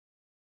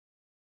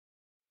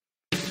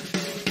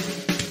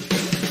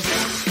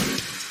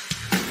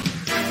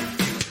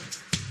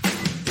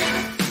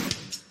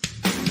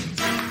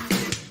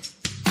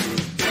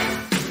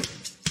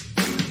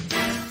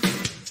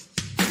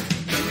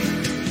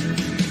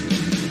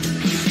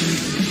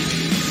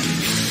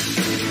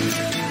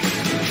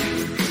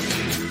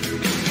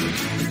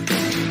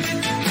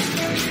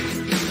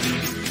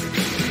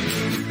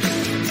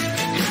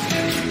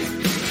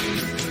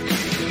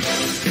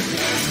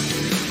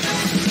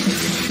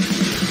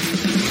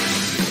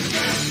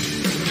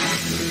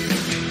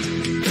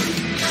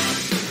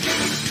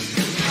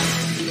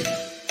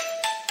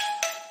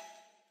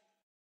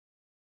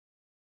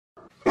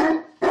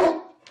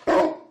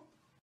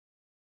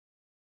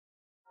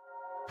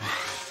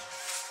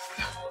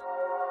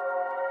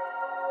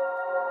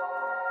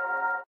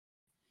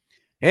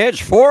It's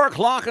 4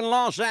 o'clock in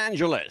Los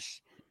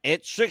Angeles.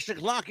 It's 6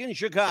 o'clock in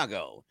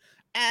Chicago.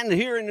 And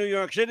here in New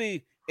York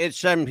City, it's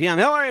 7 p.m.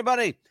 Hello,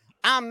 everybody.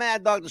 I'm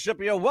Mad Dog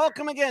DeCipio.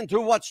 Welcome again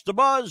to What's the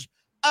Buzz,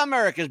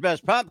 America's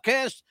Best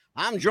Podcast.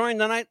 I'm joined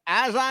tonight,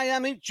 as I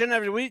am each and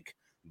every week,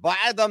 by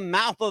the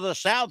mouth of the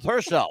South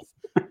herself,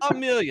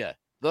 Amelia,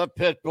 the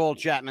Pitbull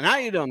Chapman. How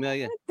you doing,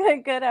 Amelia?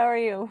 Good. How are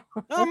you?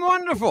 I'm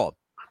wonderful.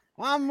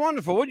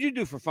 What'd you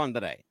do for fun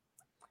today?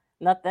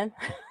 Nothing.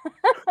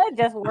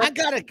 Just work. I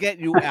got to get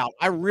you out.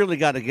 I really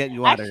got to get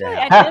you out of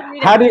there.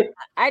 How do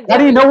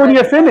you know when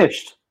you're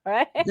finished?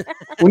 Right?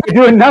 When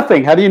you're doing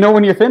nothing, how do you know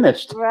when you're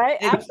finished? Right?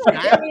 Exactly.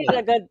 I'm reading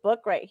a good book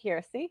right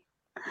here. See?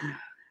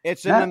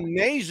 It's an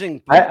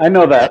amazing book. I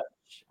know that.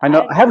 I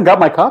haven't got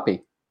my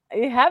copy.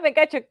 You haven't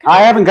got your copy?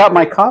 I haven't got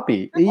my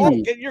copy. Oh,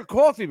 get your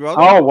coffee,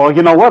 brother. Oh, well,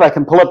 you know what? I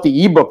can pull up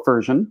the ebook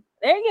version.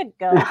 There you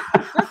go.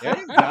 There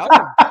you go.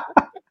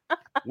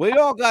 We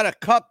all got a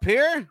cup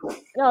here.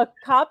 No,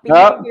 copy.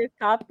 No. Here's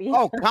copy.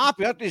 Oh,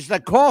 copy. I think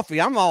it's coffee.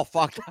 I'm all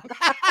fucked up.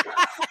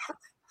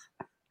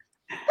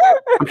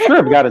 I'm sure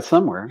I've got it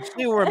somewhere.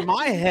 See where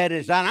my head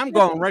is at. I'm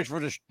going right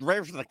for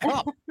the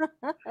cup.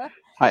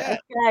 I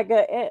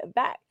get it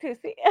back to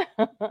see.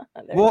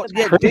 Well,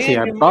 yeah, crazy. Dan,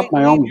 I you brought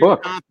might my own need your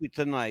book. copy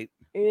tonight.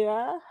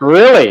 Yeah.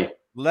 Really?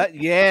 No,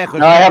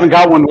 I haven't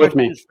got one with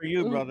me. For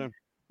you, brother.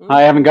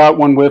 I haven't got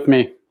one with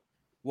me.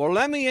 Well,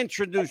 let me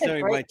introduce That's a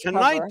everybody. great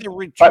Tonight, cover. the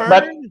return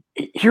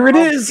But here it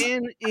of is.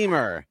 Dan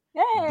Eamer.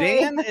 Hey.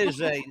 Dan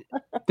is a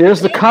There's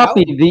the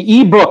copy,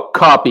 the ebook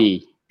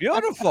copy.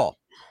 beautiful.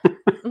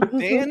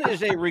 Dan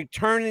is a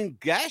returning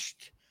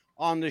guest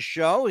on the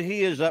show.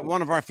 He is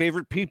one of our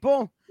favorite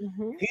people.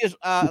 Mhm. He is.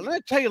 Let me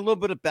tell you a little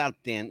bit about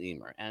Dan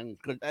Eamer, and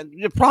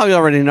you probably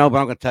already know, but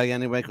I'm going to tell you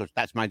anyway because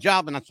that's my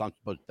job and that's what I'm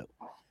supposed to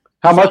do.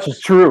 How much is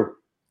true?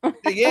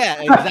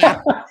 Yeah,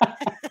 exactly.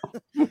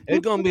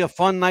 It's going to be a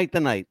fun night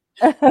tonight.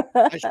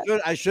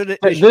 I should.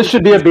 This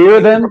should be a beer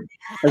then?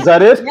 Is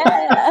that it?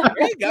 Yeah.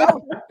 There you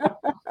go.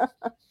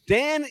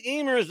 Dan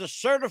Eamer is a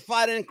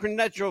certified and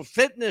credentialed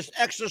fitness,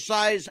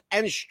 exercise,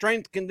 and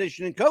strength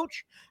conditioning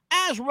coach,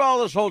 as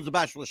well as holds a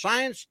Bachelor of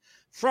Science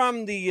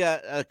from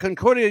the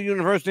Concordia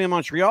University in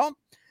Montreal.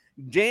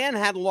 Dan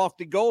had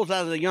lofty goals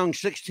as a young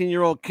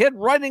 16-year-old kid.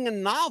 Writing a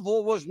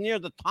novel was near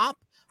the top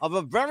of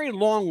a very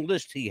long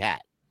list he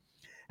had.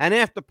 And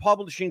after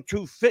publishing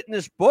 2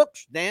 fitness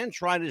books, Dan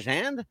tried his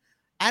hand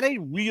at a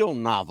real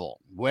novel.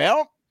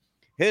 Well,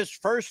 his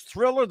first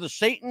thriller, The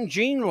Satan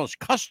Gene, was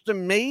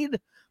custom made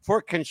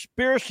for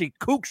conspiracy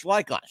kooks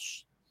like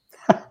us.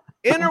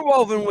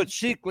 Interwoven with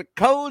secret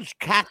codes,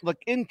 Catholic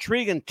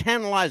intrigue, and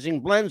tantalizing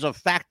blends of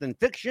fact and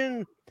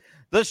fiction,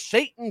 The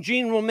Satan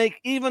Gene will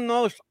make even the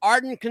most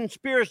ardent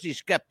conspiracy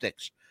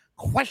skeptics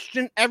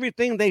question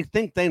everything they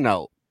think they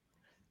know.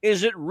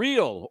 Is it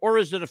real, or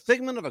is it a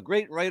figment of a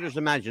great writer's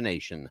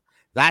imagination?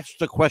 That's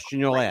the question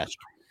you'll ask.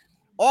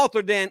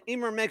 Author Dan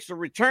Eamer makes a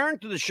return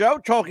to the show,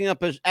 talking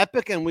up his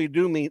epic, and we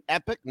do mean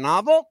epic,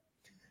 novel,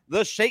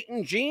 The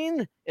Satan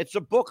Gene. It's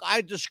a book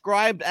I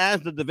described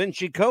as the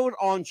DaVinci Code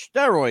on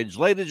steroids,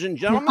 ladies and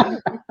gentlemen.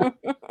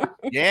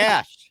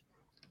 Yes.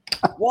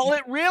 Well,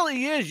 it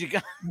really is. You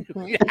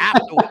have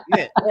to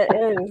admit.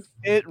 It is.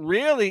 It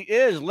really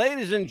is.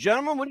 Ladies and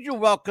gentlemen, would you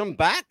welcome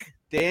back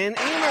Dan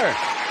Eamer?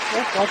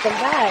 Yes, welcome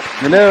back.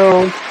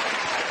 Hello.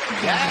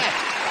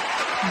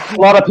 Yes. A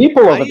lot of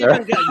people over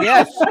there.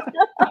 Yes.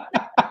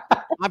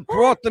 I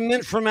brought them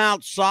in from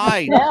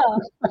outside. Yeah.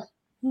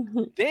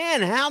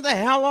 Dan, how the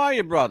hell are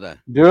you, brother?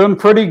 Doing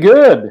pretty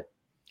good.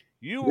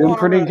 You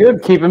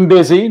Good. Keeping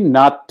busy.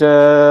 Not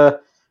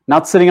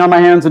sitting on my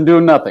hands and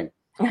doing nothing.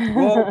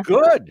 Well,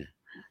 good.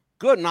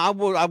 Good. And I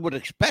would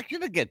expect you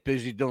to get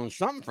busy doing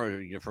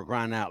something for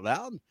crying out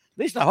loud. At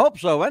least I hope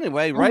so.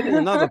 Anyway, writing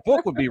another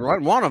book would be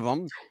one of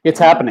them. It's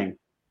happening.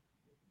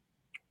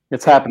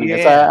 It's happening.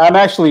 Yeah. I'm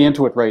actually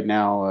into it right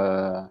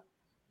now.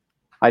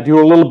 I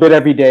do a little bit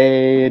every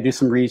day. I do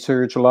some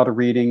research, a lot of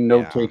reading,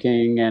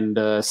 note-taking,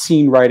 and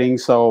scene writing.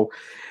 So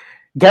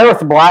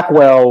Gareth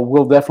Blackwell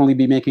will definitely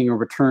be making a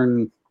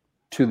return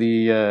to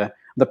the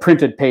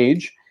printed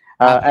page.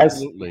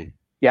 Absolutely.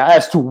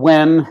 As to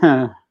when,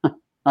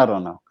 I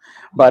don't know.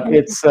 But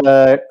it's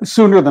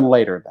sooner than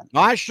later then.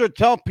 I should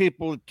tell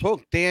people it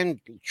took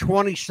Dan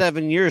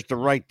 27 years to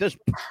write this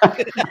book.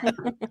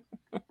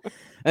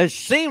 It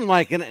seemed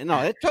like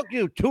it took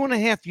you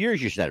 2.5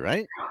 years, you said,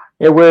 right?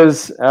 It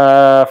was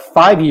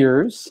 5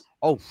 years.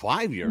 Oh,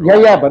 5 years.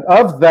 Yeah. But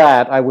of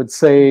that, I would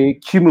say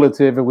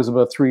cumulative, it was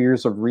about 3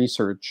 years of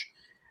research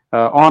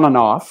on and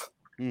off.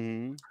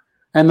 Mm-hmm.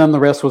 And then the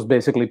rest was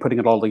basically putting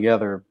it all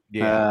together.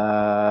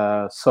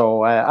 Yeah.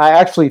 So I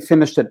actually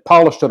finished it,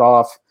 polished it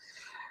off,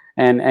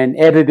 and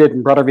edited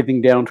and brought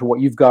everything down to what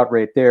you've got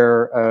right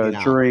there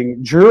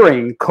during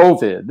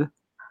COVID.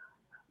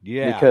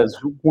 Yeah. Because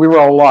we were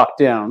all locked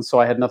down, so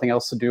I had nothing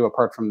else to do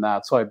apart from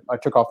that. So I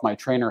took off my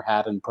trainer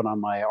hat and put on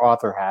my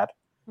author hat.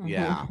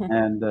 Yeah.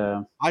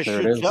 And I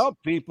should tell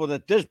people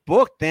that this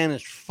book, Dan,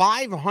 is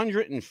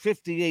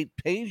 558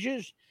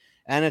 pages,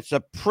 and it's a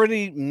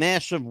pretty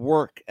massive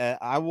work.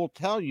 I will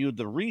tell you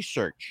the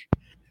research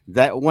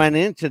that went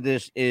into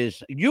this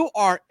is you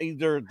are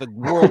either the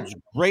world's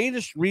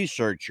greatest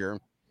researcher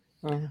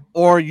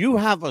or you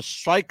have a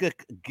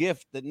psychic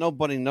gift that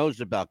nobody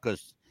knows about,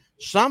 because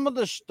some of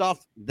the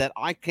stuff that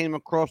I came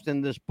across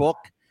in this book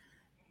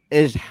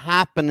is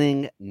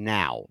happening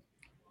now.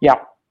 Yeah.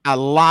 A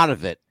lot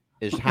of it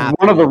is happening.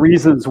 One of the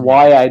reasons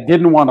why I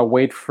didn't want to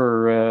wait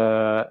for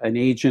an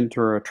agent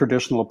or a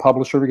traditional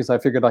publisher, because I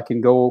figured I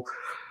can go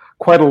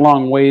quite a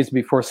long ways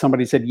before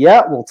somebody said,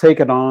 yeah, we'll take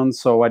it on.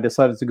 So I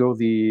decided to go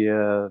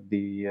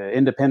the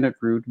independent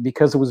route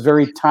because it was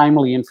very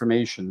timely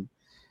information.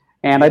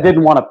 And I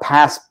didn't want to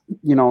pass,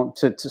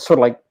 to sort of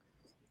like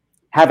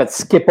have it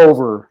skip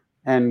over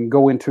and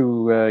go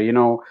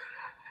into,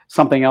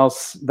 something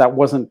else that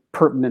wasn't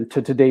pertinent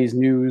to today's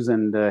news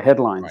and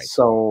headlines. Right.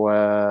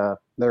 So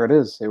there it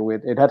is.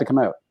 It had to come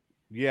out.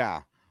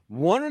 Yeah.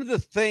 One of the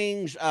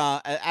things,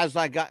 as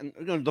I got,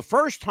 the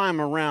first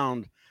time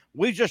around,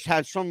 we just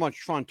had so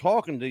much fun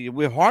talking to you.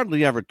 We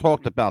hardly ever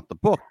talked about the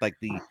book, like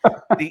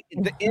the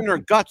inner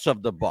guts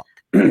of the book.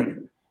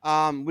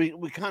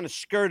 We kind of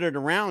skirted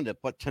around it,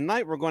 but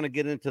tonight we're going to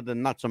get into the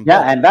nuts and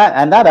bolts. Yeah,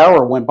 and that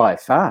hour went by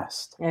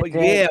fast. But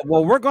yeah,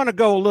 well, we're going to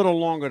go a little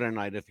longer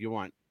tonight if you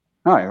want.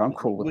 All right, I'm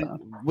cool with that.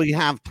 We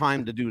have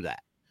time to do that.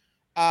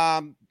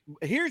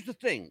 Here's the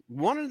thing.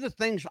 One of the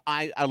things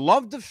I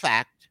love the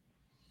fact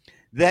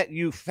that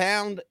you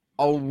found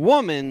a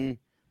woman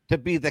to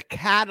be the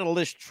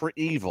catalyst for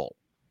evil.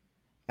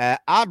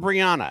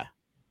 Abriana.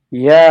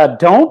 Yeah,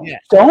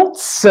 don't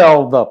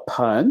sell the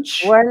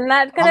punch. We're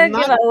not going to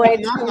give away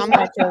too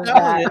much of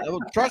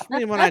that. Trust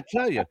me when I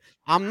tell you,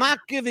 I'm not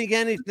giving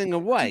anything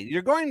away.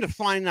 You're going to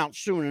find out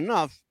soon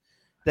enough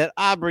that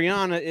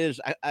Abriana is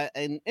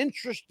an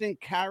interesting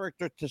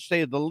character, to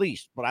say the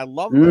least. But I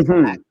love the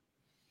fact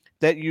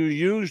that you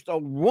used a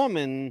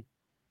woman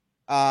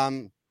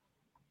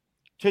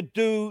to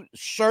do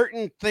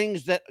certain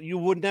things that you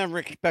would never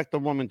expect a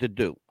woman to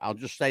do. I'll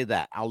just say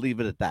that. I'll leave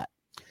it at that.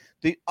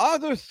 The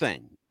other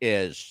thing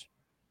is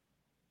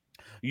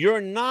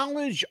your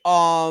knowledge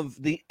of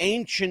the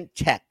ancient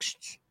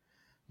texts,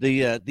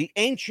 the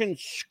ancient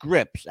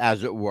scripts,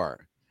 as it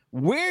were.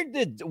 Where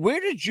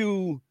did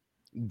you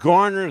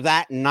garner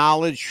that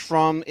knowledge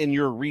from in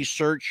your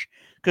research?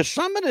 Because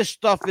some of this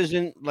stuff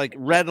isn't like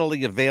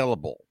readily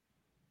available.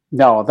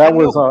 No,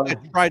 I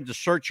tried to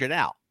search it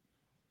out.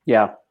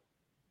 Yeah,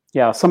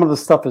 some of the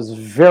stuff is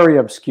very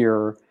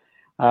obscure.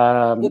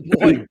 I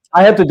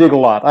had to dig a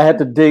lot. I had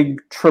to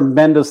dig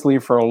tremendously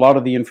for a lot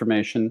of the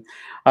information.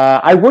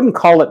 I wouldn't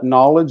call it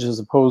knowledge as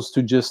opposed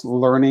to just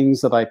learnings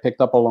that I picked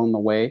up along the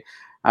way.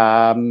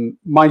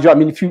 Mind you, I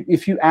mean,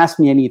 if you ask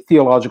me any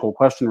theological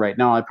question right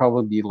now, I'd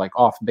probably be like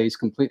off base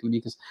completely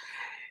because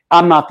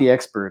I'm not the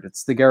expert.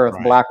 It's the Gareth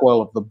Blackwell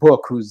of the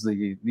book who's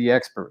the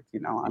expert. I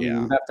mean,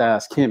 you'd have to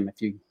ask him if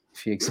he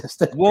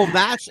existed. Well,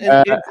 that's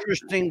an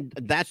interesting.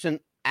 That's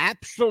an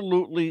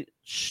absolutely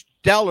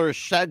stellar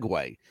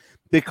segue,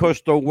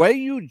 because the way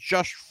you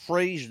just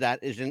phrased that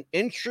is an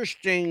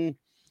interesting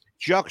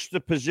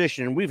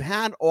juxtaposition. We've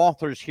had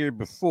authors here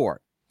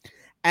before,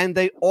 and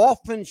they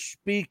often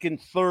speak in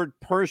third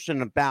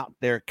person about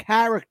their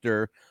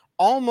character,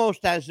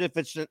 almost as if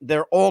it's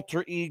their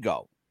alter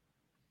ego.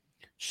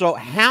 So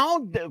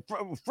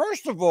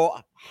first of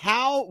all,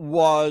 how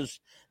was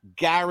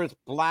Gareth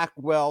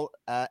Blackwell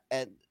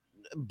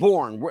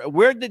born?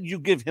 Where did you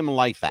give him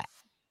life at?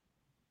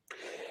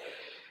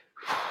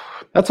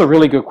 That's a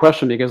really good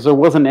question, because there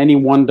wasn't any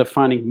one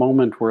defining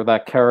moment where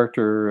that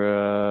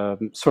character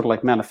sort of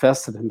like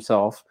manifested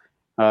himself.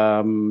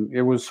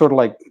 It was sort of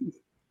like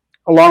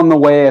along the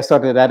way, I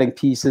started adding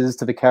pieces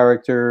to the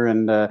character,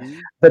 and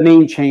the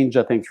name changed,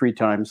 I think, 3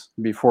 times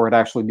before it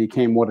actually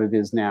became what it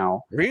is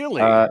now.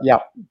 Really?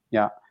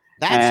 Yeah.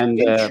 That's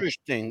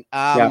interesting.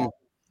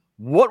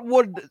 What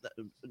would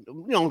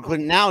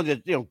now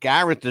that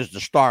Gareth is the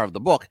star of the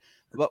book?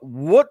 But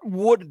what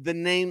would the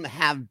name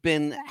have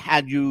been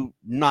had you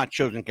not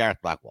chosen Gareth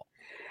Blackwell?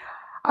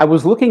 I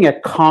was looking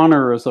at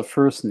Connor as a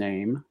first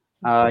name.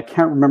 I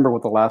can't remember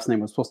what the last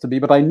name was supposed to be,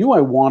 but I knew I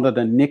wanted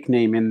a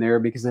nickname in there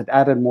because it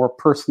added more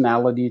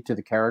personality to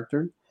the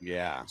character.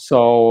 Yeah.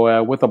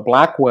 So with a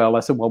Blackwell, I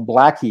said, well,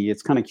 Blackie,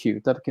 it's kind of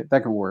cute. That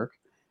can work.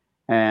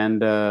 And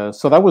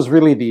so that was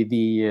really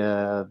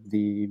the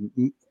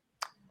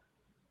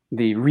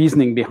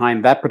reasoning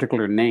behind that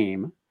particular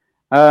name.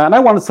 And I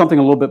wanted something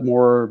a little bit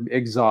more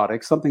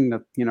exotic, something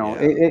that,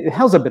 it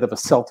has a bit of a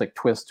Celtic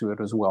twist to it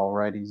as well,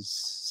 right? He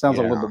sounds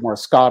a little bit more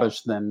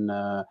Scottish than,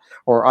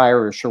 or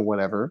Irish or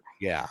whatever.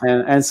 Yeah.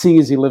 And seeing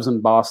as he lives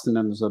in Boston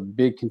and there's a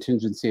big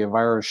contingency of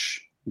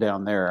Irish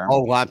down there.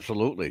 Oh,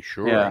 absolutely.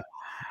 Sure. Yeah.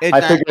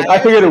 I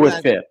figured it would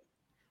fit.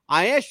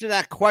 I asked you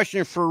that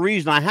question for a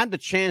reason. I had the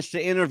chance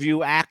to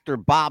interview actor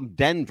Bob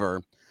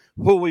Denver,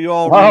 who we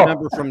all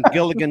remember from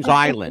Gilligan's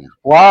Island.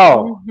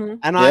 Wow. Mm-hmm.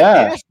 And I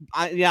asked,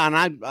 I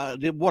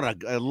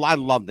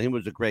loved him. He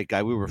was a great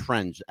guy. We were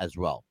friends as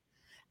well.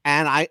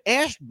 And I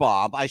asked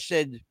Bob, I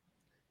said,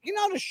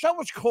 the show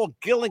was called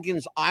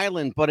Gilligan's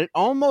Island, but it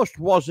almost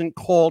wasn't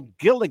called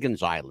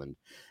Gilligan's Island.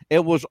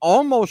 It was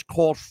almost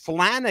called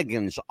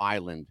Flanagan's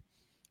Island.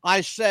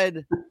 I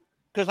said,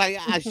 because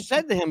I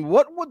said to him,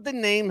 what would the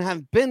name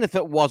have been if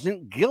it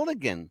wasn't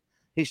Gilligan?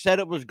 He said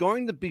it was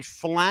going to be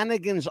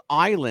Flanagan's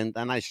Island.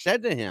 And I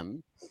said to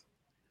him,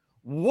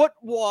 what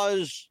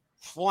was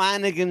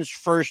Flanagan's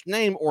first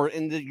name? Or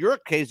in your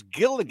case,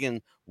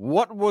 Gilligan,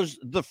 what was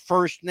the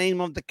first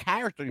name of the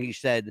character? He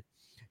said,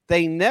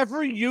 they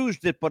never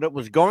used it, but it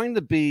was going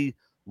to be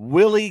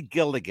Willie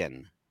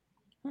Gilligan.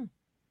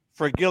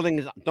 For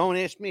Gilligan, don't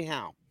ask me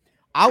how.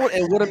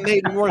 It would have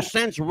made more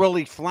sense,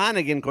 Willie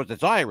Flanagan, because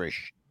it's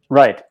Irish.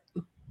 Right.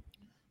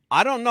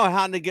 I don't know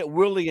how to get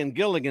Willie and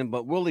Gilligan,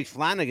 but Willie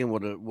Flanagan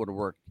would have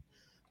worked.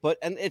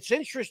 And it's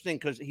interesting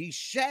because he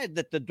said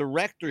that the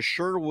director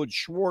Sherwood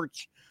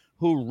Schwartz,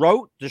 who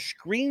wrote the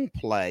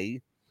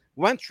screenplay,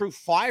 went through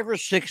 5 or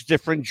 6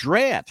 different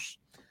drafts.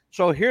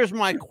 So here's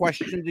my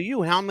question to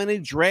you: how many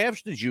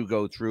drafts did you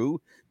go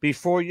through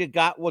before you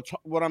got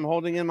what I'm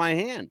holding in my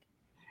hand?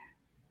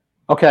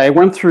 Okay, I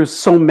went through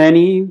so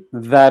many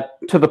that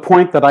to the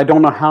point that I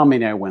don't know how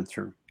many I went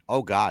through.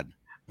 Oh God.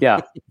 Yeah.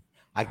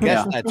 I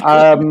guess that's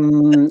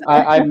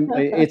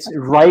it's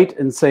write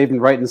and save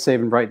and write and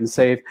save and write and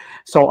save.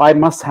 So I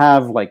must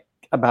have like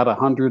about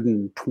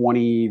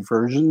 120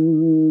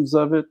 versions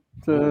of it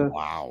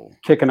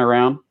kicking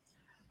around.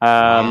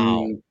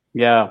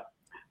 Yeah.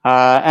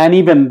 And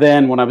even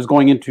then, when I was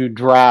going into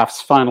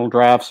drafts, final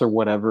drafts or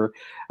whatever,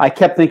 I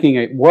kept thinking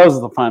it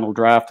was the final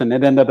draft, and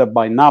it ended up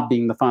by not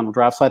being the final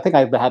draft. So I think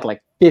I had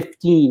like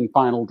 15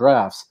 final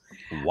drafts.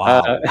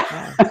 Wow.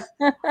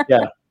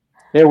 Yeah.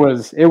 It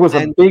was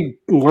a big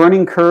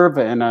learning curve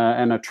and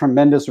a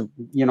tremendous,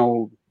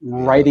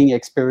 writing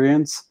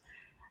experience.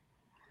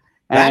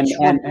 That's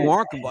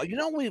remarkable.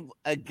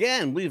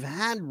 We've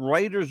had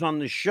writers on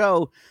the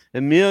show.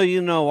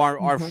 Emil,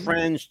 our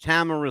friends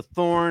Tamara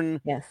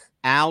Thorne, yes,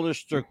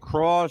 Alistair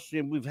Cross.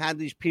 We've had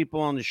these people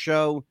on the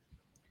show.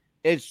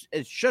 It's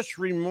just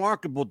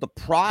remarkable the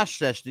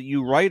process that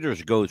you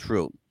writers go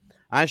through.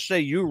 I say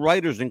you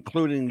writers,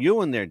 including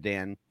you in there,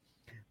 Dan,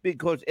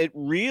 because it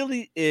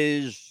really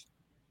is.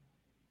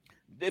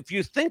 If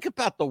you think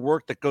about the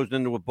work that goes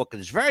into a book,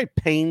 it's very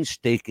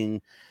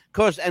painstaking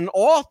because an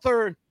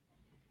author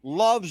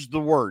loves the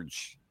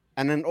words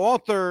and an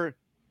author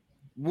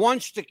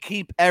wants to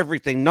keep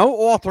everything. No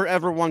author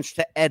ever wants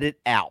to edit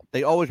out.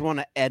 They always want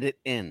to edit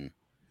in.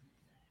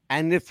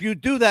 And if you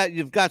do that,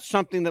 you've got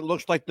something that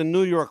looks like the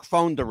New York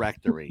phone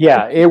directory.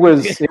 Yeah, it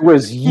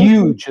was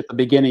huge at the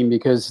beginning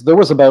because there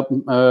was about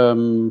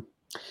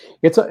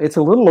it's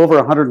a little over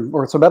 100,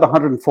 or it's about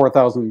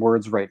 104,000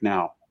 words right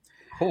now.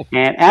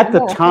 And at the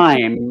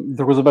time,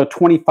 there was about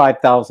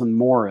 25,000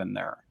 more in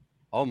there.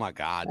 Oh my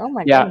God! Oh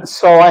my God! Yeah,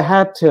 so I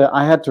had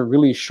to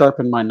really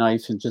sharpen my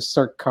knife and just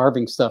start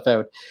carving stuff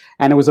out,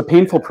 and it was a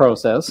painful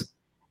process.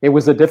 It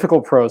was a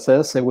difficult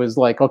process. It was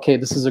like, okay,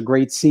 this is a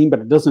great scene, but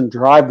it doesn't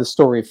drive the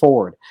story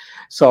forward.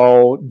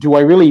 So, do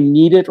I really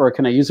need it, or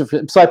can I use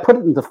it? So I put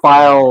it in the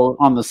file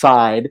on the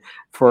side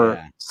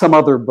for some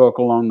other book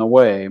along the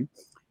way.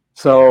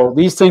 So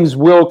these things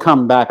will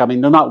come back. I mean,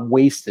 they're not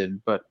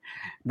wasted, but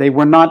they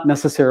were not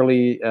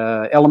necessarily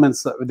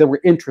elements that were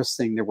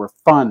interesting. They were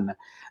fun.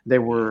 They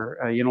were,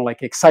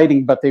 like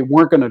exciting, but they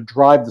weren't going to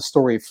drive the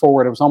story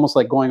forward. It was almost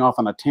like going off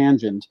on a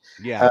tangent.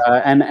 Yeah.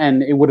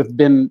 And it would have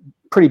been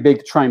pretty big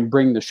to try and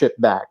bring the ship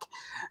back.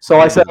 So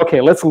I said, okay,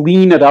 let's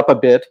lean it up a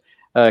bit,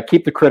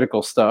 keep the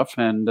critical stuff,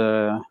 and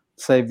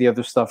save the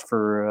other stuff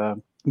for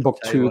book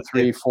 2,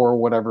 3, 4,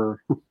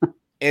 whatever.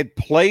 It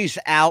plays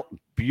out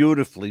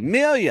beautifully.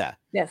 Amelia.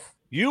 Yes.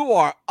 You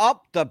are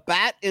up the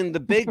bat in the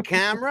big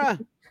camera.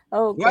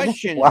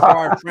 Questions wow. for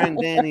our friend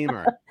Dan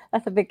Eamer.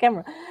 That's a big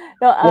camera.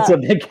 No, that's a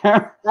big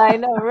camera. I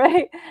know,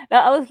 right?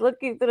 Now, I was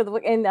looking through the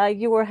book, and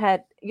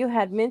you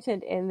had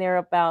mentioned in there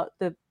about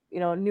the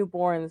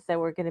newborns that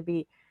were going to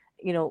be,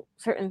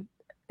 certain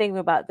things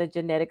about the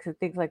genetics and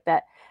things like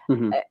that.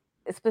 Mm-hmm.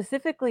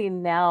 Specifically,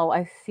 now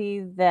I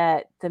see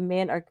that the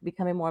men are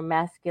becoming more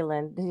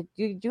masculine.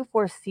 Did you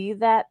foresee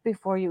that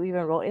before you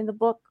even wrote in the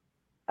book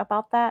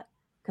about that?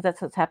 Because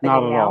that's what's happening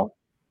now.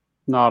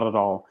 Not at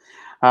all.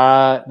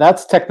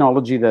 That's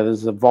technology that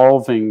is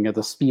evolving at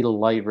the speed of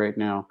light right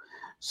now.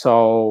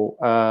 So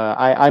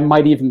I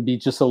might even be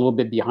just a little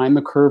bit behind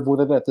the curve with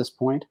it at this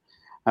point.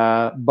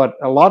 But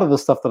a lot of the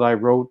stuff that I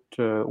wrote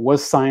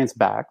was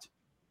science-backed.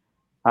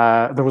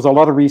 There was a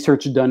lot of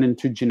research done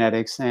into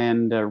genetics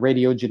and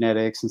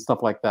radiogenetics and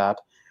stuff like that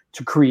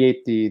to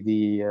create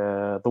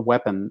the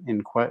weapon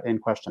in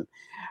question.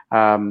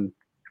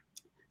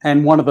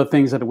 And one of the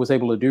things that it was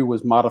able to do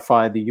was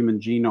modify the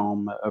human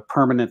genome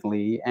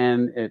permanently,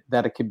 and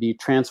that it could be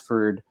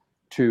transferred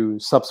to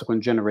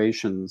subsequent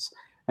generations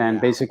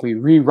and basically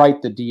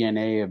rewrite the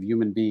DNA of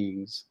human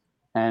beings.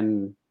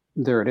 And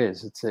there it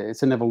is.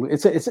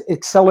 It's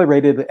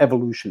accelerated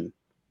evolution,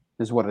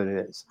 is what it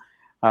is,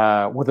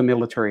 with a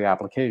military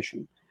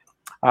application.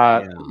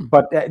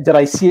 But did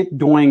I see it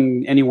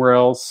going anywhere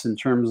else in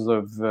terms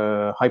of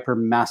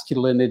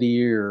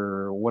hypermasculinity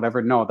or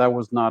whatever? No, that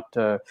was not.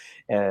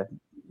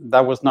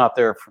 That was not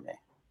there for me.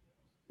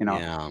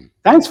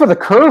 Thanks for the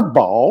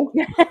curveball.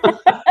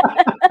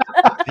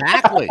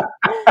 Exactly.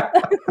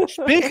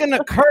 Speaking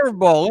of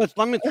curveball,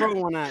 let me throw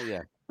one at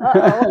you.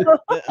 Uh-oh.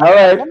 All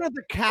right. One of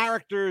the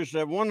characters,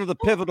 one of the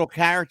pivotal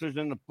characters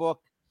in the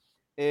book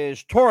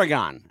is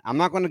Torgon. I'm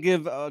not going to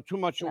give too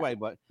much away,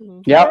 but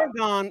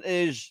Torgon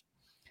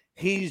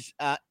he's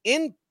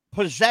in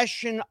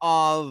possession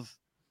of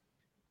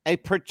a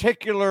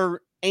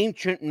particular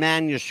ancient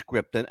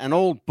manuscript, an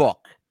old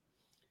book,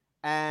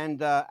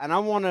 and I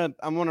want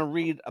to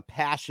read a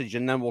passage,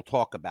 and then we'll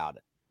talk about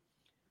it.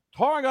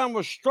 Torgon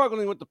was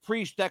struggling with the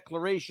priest's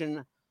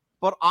declaration,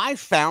 but I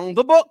found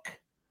the book.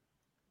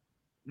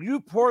 You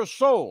poor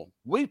soul.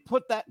 We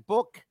put that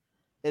book,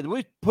 and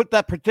we put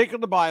that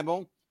particular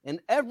Bible in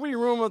every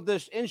room of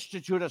this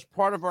institute as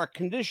part of our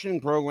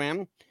conditioning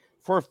program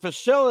for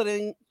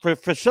facilitating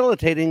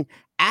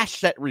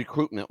asset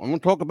recruitment. I'm going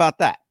to talk about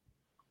that.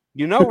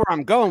 You know where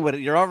I'm going with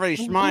it. You're already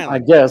smiling. I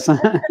guess. Oh,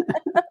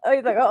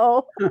 he's like,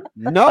 uh-oh.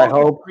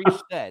 No,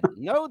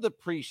 the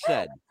priest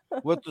said,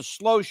 with the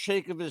slow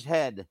shake of his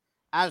head,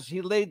 as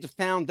he laid the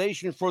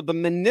foundation for the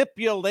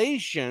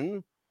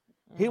manipulation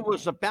he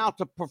was about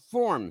to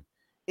perform.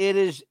 It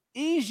is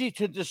easy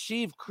to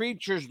deceive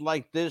creatures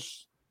like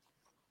this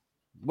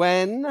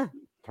when,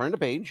 turn the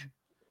page,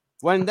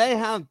 when they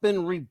have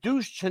been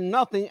reduced to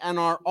nothing and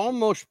are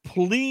almost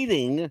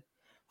pleading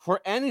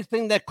for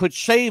anything that could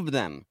save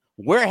them.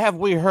 Where have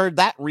we heard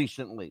that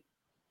recently?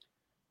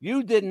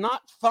 You did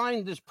not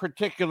find this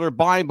particular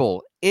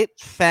Bible. It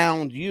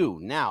found you.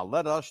 Now,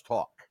 let us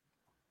talk.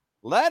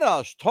 Let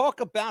us talk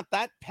about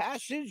that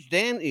passage,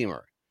 Dan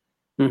Eamer.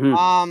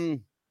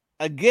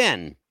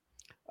 Again,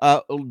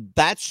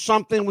 that's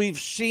something we've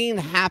seen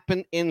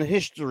happen in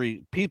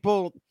history.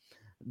 People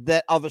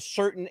that of a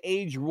certain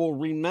age will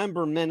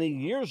remember many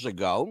years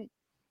ago,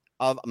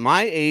 of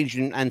my age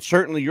and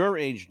certainly your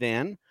age,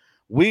 Dan.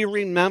 We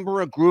remember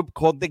a group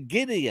called the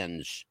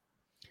Gideons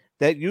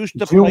that used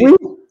to play.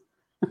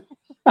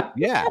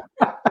 Yeah.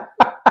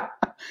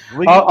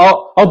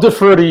 I'll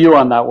defer to you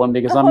on that one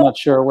because I'm not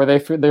sure where they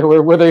fit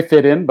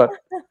in, but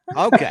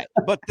okay.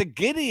 But the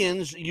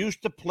Gideons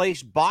used to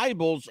place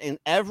Bibles in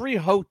every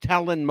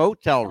hotel and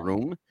motel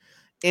room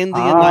in the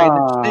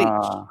United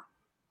States.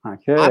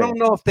 Okay. I don't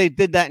know if they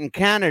did that in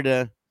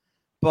Canada,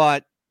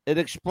 but it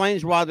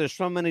explains why there's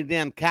so many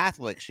damn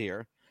Catholics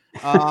here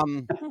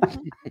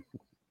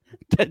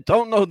that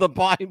don't know the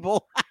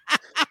Bible.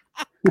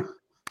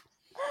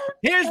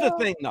 Here's the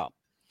thing, though.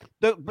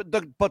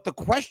 But the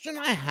question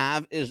I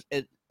have is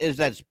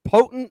as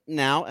potent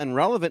now and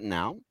relevant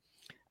now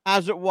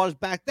as it was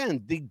back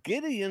then. The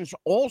Gideons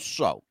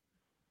also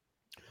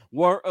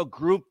were a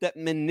group that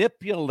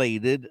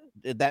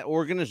that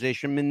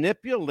organization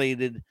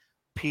manipulated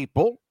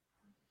people,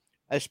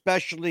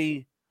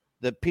 especially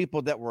the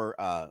people that were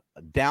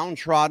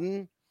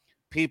downtrodden,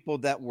 people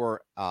that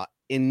were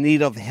in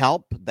need of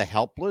help, the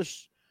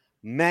helpless,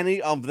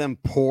 many of them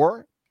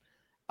poor,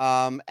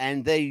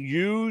 and they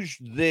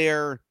used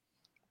their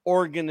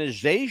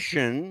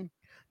organization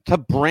to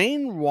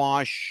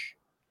brainwash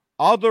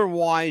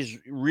otherwise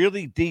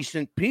really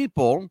decent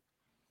people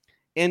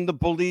into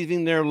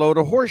believing they're a load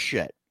of horse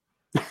shit.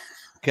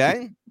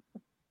 Okay?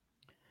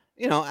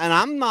 And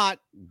I'm not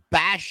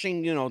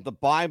bashing, the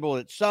Bible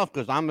itself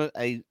because I'm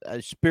a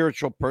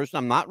spiritual person.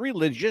 I'm not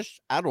religious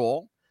at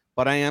all,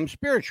 but I am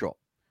spiritual.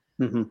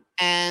 Mm-hmm.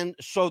 And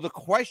so the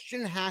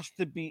question has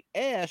to be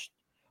asked,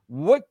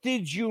 what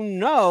did you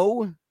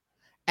know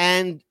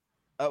and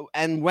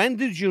when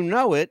did you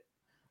know it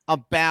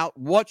about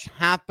what's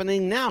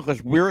happening now?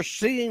 Because we're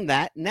seeing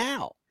that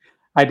now.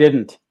 I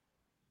didn't.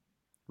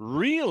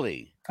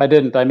 Really? I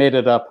didn't. I made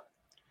it up.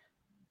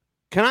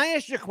 Can I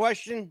ask you a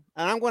question?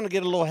 And I'm going to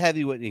get a little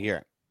heavy with you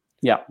here.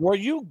 Yeah. Were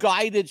you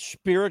guided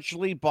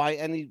spiritually by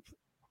any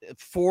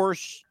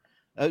force,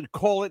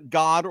 call it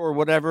God or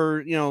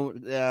whatever,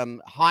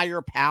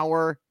 higher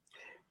power?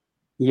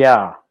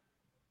 Yeah.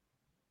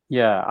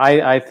 Yeah.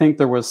 I think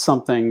there was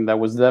something that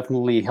was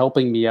definitely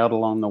helping me out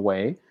along the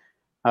way.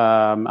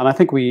 And I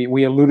think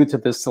we alluded to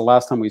this the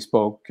last time we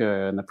spoke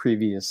in the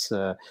previous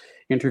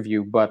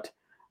interview, but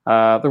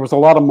there were a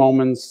lot of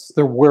moments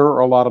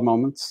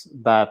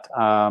that,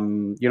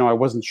 I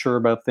wasn't sure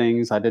about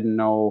things. I didn't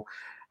know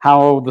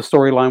how the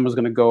storyline was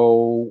going to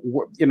go.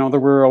 There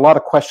were a lot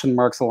of question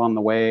marks along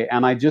the way.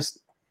 And I just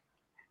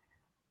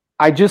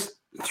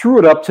threw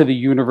it up to the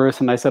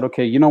universe and I said,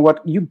 okay, you know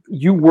what,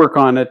 you work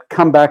on it,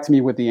 come back to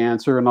me with the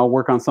answer and I'll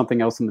work on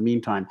something else in the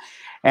meantime.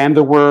 And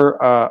there were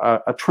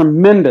a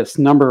tremendous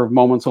number of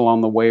moments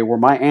along the way where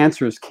my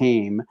answers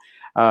came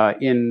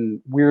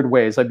in weird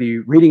ways. I'd be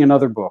reading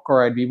another book,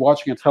 or I'd be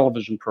watching a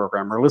television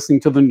program, or listening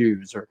to the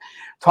news, or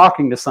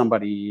talking to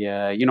somebody,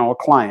 a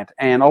client,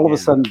 and all of a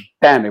sudden,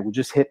 bam, it would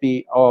just hit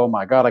me. Oh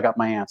my God, I got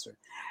my answer.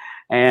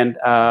 And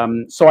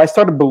so I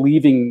started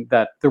believing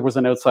that there was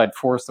an outside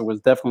force that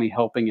was definitely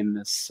helping in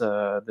this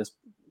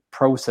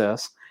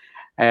process,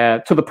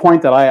 to the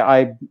point that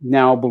I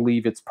now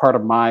believe it's part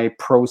of my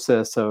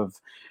process of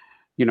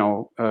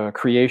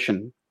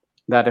creation.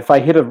 That if I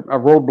hit a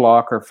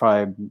roadblock, or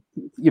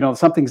if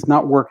something's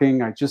not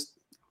working, I just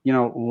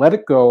let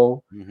it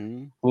go.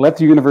 Let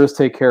the universe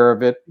take care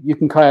of it. You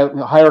can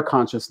higher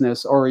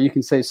consciousness, or you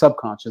can say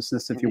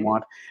subconsciousness if you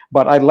want.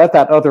 But I let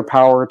that other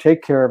power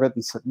take care of it,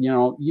 and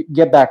you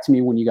get back to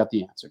me when you got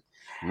the answer.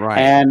 Right.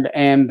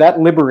 And that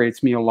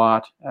liberates me a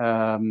lot.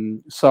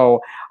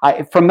 So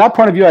from that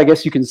point of view, I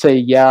guess you can say,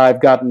 yeah,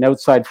 I've got an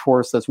outside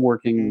force that's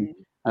working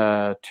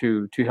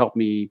to help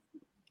me,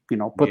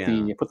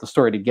 put the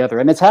story together.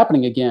 And it's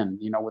happening again,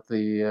 with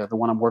the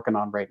one I'm working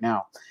on right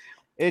now.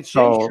 It's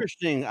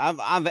interesting.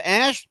 I've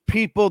asked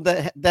people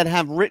that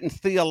have written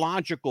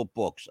theological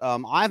books.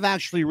 I've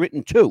actually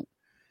written 2.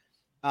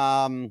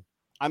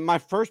 My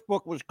first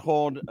book was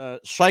called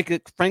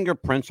Psychic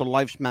Fingerprints: A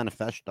Life's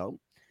Manifesto.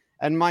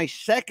 And my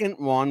second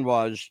one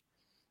was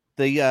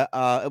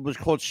it was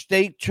called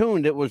Stay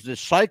Tuned. It was the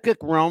psychic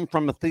realm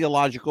from a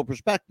theological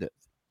perspective.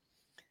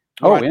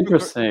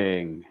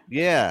 Interesting.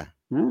 Yeah.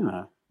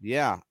 And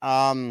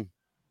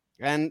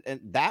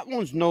that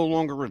one's no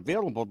longer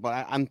available,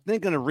 but I'm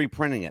thinking of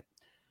reprinting it.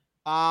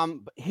 But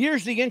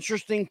here's the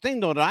interesting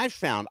thing, though, that I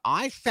found.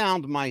 I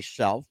found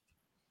myself,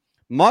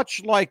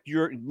 much like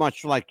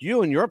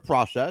you in your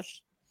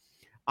process,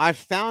 I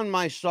found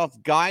myself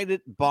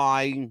guided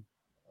by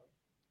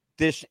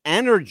this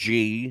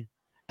energy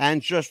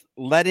and just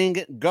letting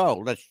it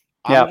go.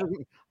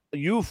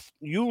 You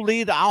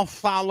lead, I'll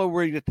follow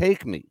where you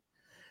take me.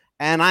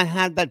 And I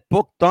had that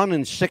book done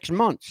in 6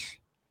 months.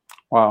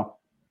 Wow.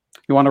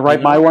 You want to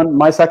write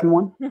my second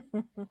one?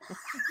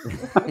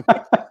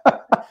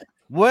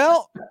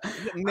 Well,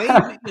 maybe,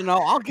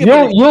 I'll give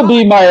you'll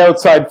be my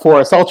outside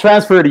force. I'll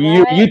transfer to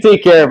you. You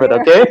take care of it,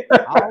 okay?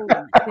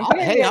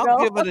 I'll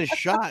give it a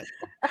shot.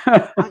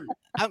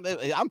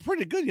 I'm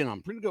pretty good,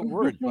 I'm pretty good at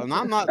words, but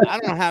I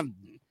don't have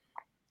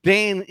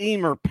Dan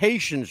Eamer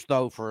patience,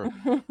 though, for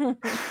the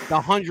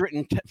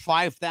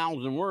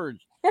 105,000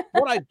 words.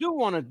 What I do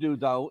want to do,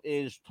 though,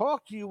 is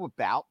talk to you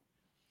about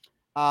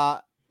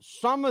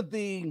some of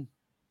the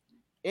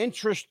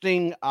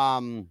interesting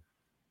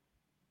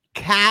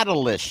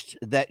catalysts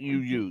that you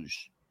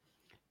use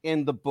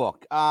in the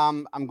book.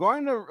 I'm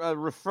going to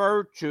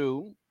refer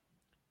to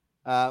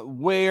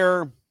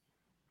where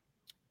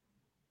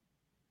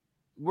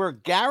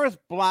Gareth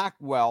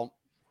Blackwell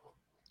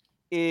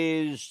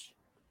he's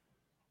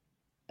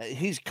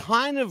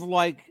kind of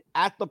like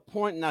at the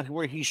point now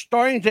where he's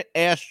starting to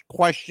ask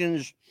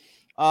questions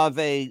of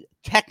a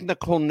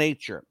technical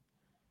nature.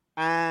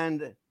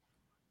 And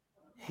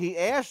he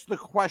asked the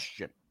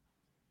question,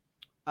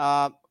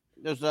 wait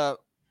a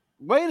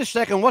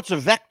second, what's a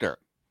vector?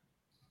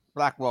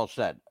 Blackwell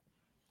said.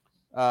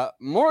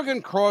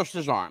 Morgan crossed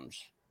his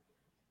arms.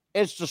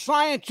 It's the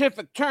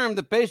scientific term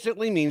that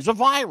basically means a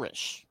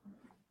virus.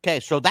 Okay,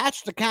 so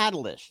that's the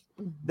catalyst.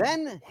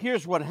 Then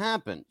here's what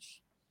happens.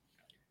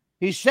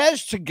 He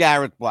says to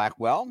Gareth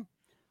Blackwell,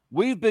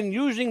 we've been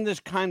using this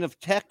kind of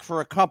tech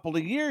for a couple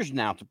of years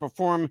now to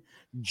perform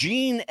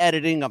gene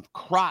editing of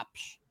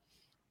crops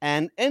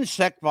and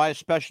insect via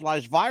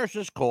specialized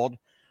viruses called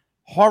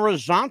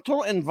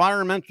horizontal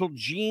environmental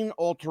gene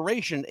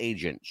alteration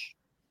agents.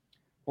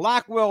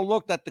 Blackwell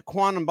looked at the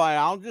quantum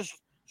biologist.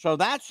 So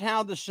that's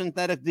how the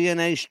synthetic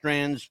DNA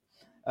strands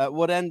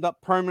would end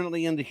up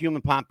permanently in the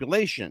human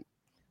population.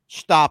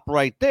 Stop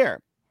right there.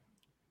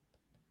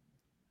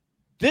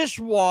 This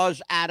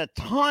was at a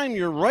time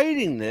you're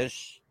writing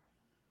this,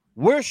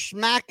 we're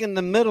smack in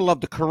the middle of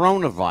the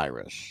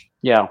coronavirus.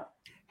 Yeah.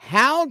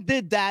 How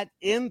did that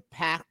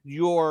impact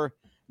your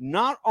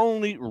not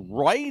only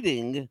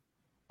writing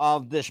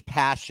of this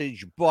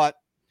passage, but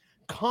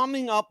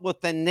coming up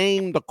with a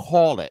name to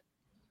call it?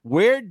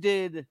 Where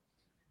did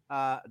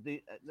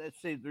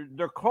let's see,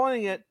 they're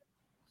calling it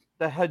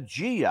the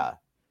Hegia.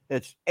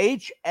 It's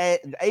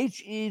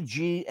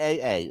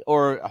HEGAA,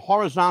 or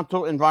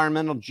horizontal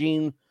environmental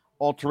gene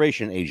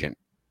alteration agent.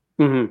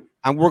 Mm-hmm.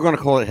 And we're going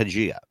to call it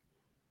Hegia.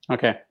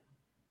 Okay.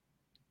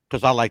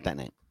 Because I like that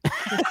name.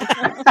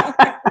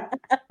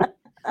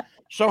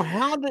 So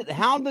how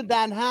did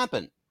that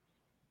happen?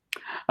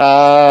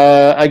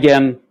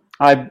 Again,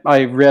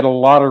 I read a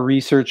lot of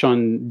research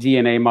on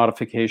DNA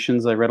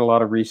modifications. I read a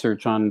lot of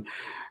research on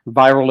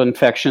viral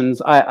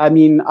infections. I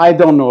mean, I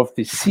don't know if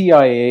the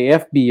CIA,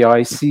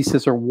 FBI,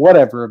 CSIS, or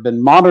whatever have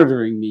been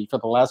monitoring me for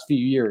the last few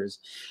years,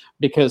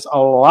 because a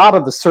lot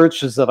of the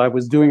searches that I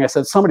was doing, I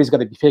said, somebody's got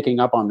to be picking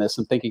up on this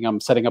and thinking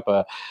I'm setting up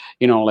a,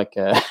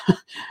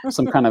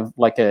 some kind of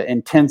like a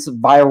intense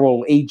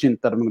viral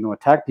agent that I'm going to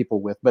attack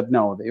people with. But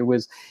no, it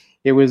was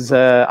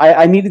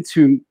I needed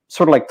to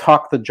sort of like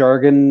talk the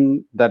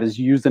jargon that is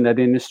used in that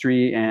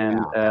industry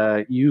and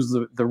use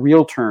the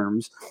real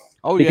terms.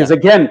 Oh, because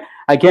again,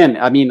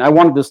 I mean, I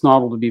wanted this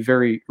novel to be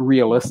very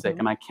realistic,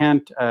 and I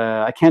can't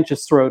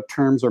just throw out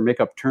terms or make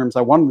up terms.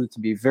 I wanted it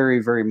to be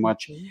very, very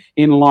much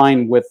in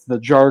line with the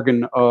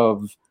jargon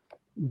of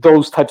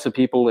those types of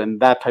people and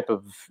that type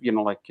of,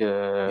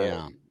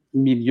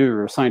 milieu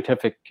or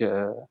scientific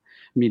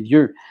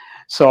milieu.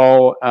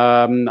 So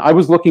I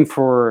was looking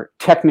for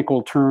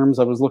technical terms.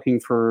 I was looking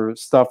for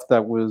stuff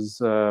that was,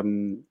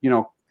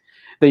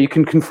 that you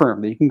can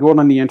confirm, that you can go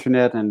on the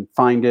internet and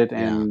find it,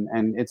 and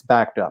it's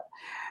backed up.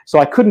 So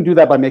I couldn't do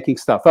that by making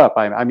stuff up.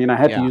 I mean, I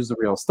had to use the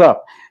real stuff.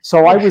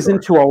 So I was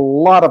into a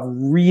lot of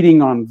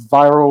reading on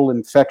viral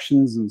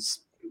infections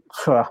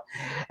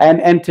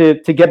and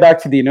to get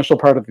back to the initial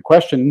part of the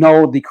question,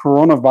 no, the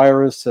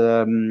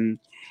coronavirus,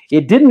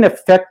 it didn't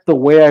affect the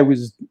way I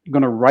was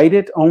going to write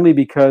it, only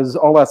because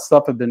all that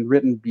stuff had been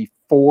written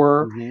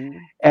before.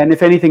 And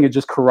if anything, it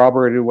just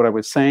corroborated what I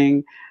was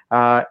saying.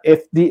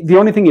 If the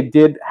only thing it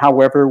did,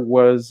 however,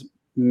 was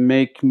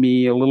make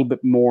me a little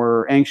bit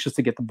more anxious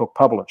to get the book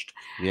published.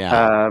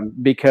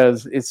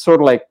 Because it's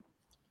sort of like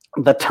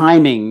the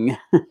timing.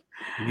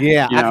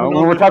 Yeah, you know,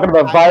 when we're talking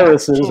about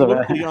viruses. I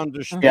absolutely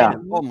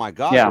understand. Oh my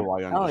God, do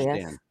I understand? Oh,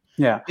 yes.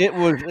 Yeah,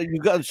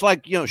 it's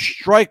like, you know,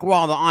 strike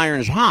while the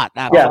iron's hot.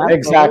 Yeah,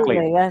 exactly.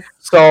 Yes.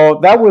 So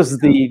that was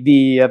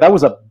that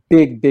was a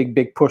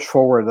big push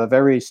forward, a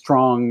very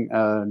strong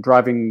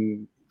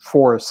driving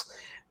force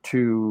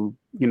to,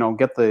 you know,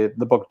 get the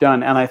book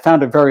done. And I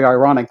found it very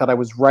ironic that I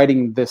was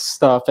writing this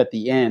stuff at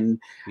the end,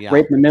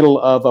 right in the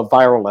middle of a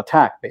viral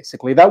attack.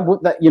 Basically,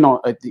 that you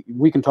know,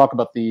 we can talk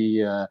about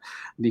the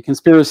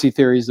conspiracy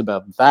theories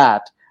about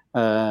that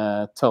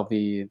till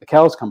the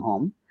cows come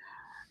home.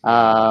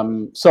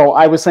 So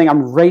I was saying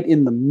I'm right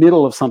in the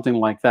middle of something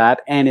like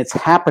that, and it's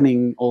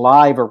happening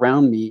live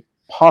around me,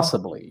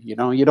 possibly. You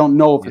know, you don't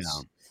know if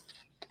it's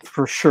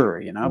for sure,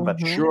 you know,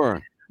 but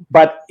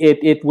But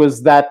it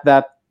was that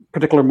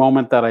particular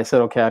moment that I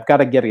said, okay, I've got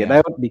to get it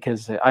out,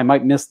 because I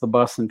might miss the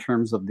bus in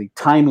terms of the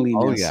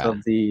timeliness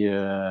of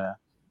the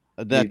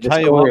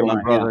tell you what,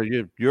 my brother,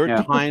 your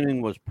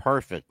timing was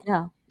perfect.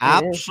 Yeah,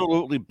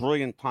 absolutely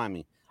brilliant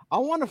timing. I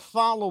want to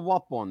follow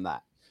up on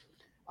that.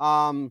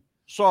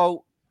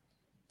 So,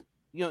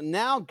 you know,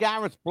 now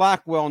Gareth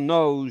Blackwell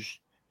knows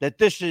that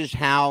this is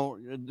how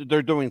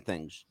they're doing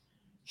things.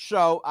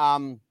 So,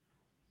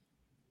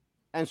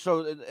 and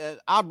so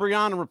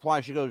Aubriana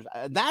replies, she goes,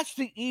 that's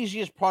the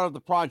easiest part of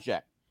the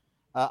project.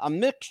 A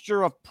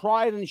mixture of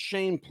pride and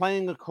shame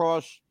playing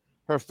across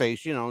her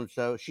face, you know.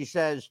 So she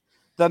says,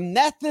 the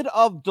method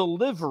of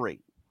delivery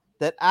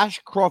that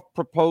Ashcroft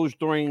proposed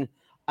during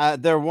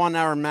their 1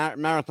 hour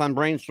marathon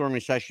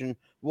brainstorming session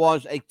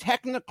was a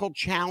technical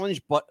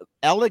challenge, but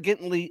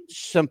elegantly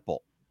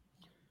simple.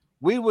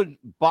 We would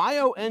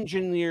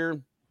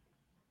bioengineer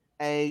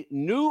a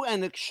new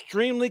and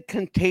extremely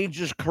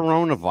contagious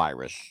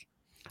coronavirus.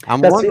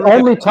 That's the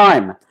only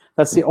time.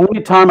 That's the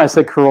only time I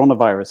said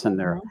coronavirus in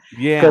there.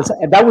 Yeah. Because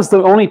that was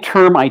the only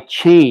term I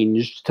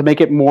changed to make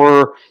it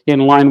more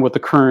in line with the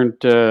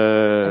current,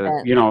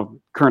 you know,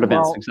 current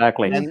events.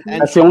 Exactly. And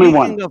that's the only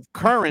one. Speaking of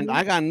current,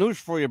 I got news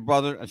for you,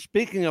 brother.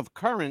 Speaking of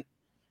current,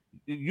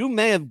 you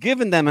may have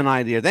given them an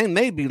idea. They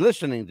may be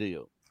listening to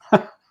you.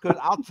 Because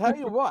I'll tell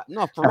you what.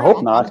 No, for real.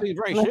 Hope not. I'm being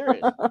very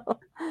serious.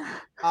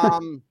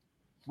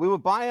 We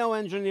would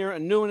bioengineer a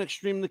new and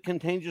extremely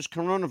contagious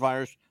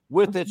coronavirus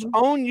with its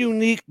own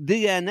unique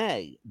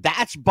DNA.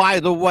 That's,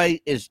 by the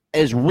way, is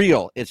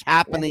real. It's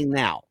happening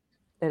now.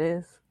 It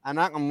is. And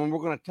we're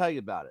going to tell you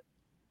about it.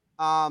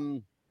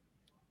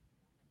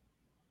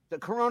 The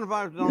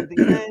coronavirus is on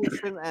DNA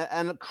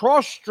and a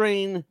cross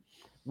strain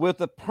with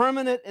the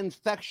permanent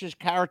infectious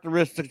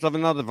characteristics of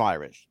another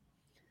virus.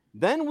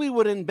 Then we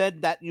would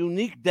embed that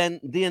unique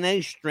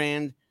DNA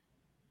strand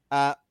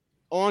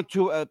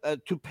onto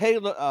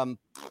the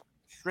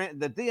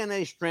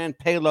DNA strand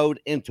payload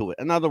into it.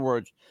 In other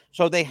words,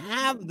 so they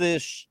have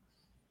this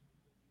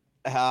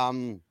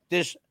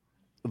this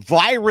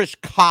virus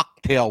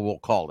cocktail, we'll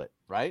call it,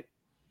 right?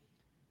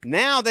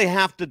 Now they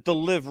have to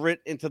deliver it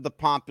into the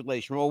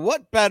population. Well,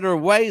 what better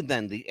way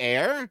than the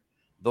air,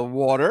 the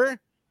water,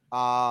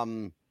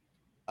 hand-to-hand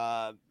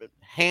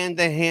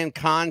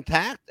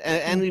contact,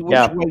 any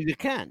which way you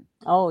can.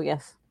 Oh,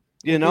 yes.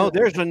 You know,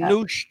 there's a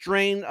new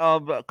strain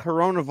of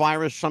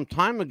coronavirus some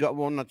time ago.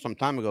 Well, not some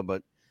time ago,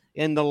 but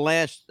in the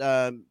last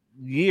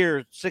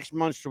year, 6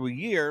 months to a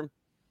year,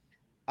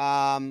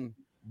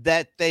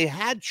 that they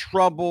had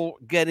trouble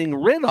getting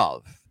rid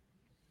of.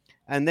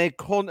 And they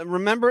called it,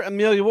 remember,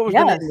 Amelia, what was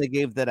the name they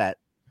gave that?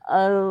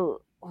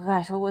 Oh,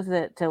 gosh, what was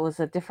it? There was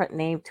a different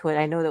name to it.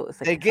 I know that was.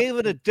 They gave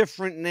it a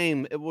different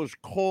name. It was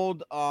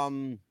called,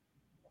 oh,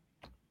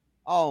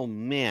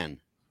 man.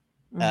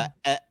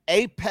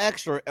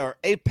 Apex or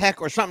APEC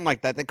or something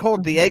like that. They called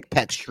it the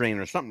Apex strain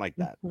or something like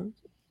that.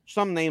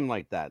 Some name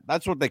like that.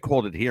 That's what they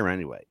called it here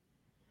anyway.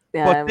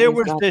 Yeah, but there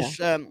was this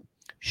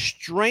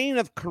strain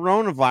of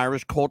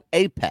coronavirus called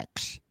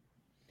Apex.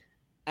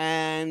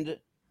 And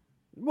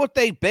what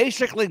they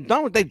basically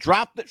done was they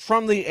dropped it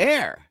from the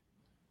air.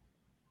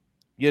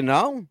 You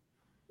know?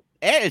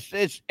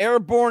 It's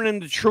airborne in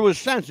the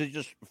truest sense. It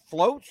just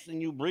floats and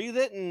you breathe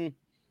it, and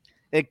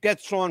it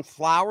gets on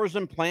flowers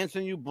and plants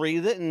and you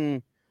breathe it.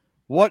 And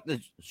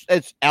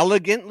it's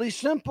elegantly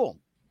simple,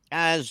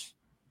 as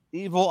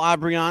evil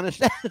Aubriana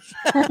says.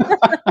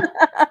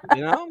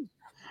 You know?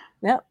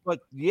 Yep. But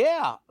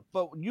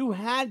you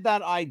had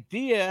that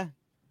idea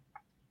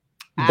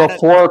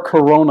before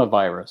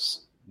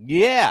coronavirus.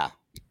 Yeah.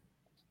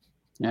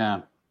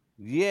 Yeah.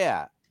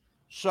 Yeah.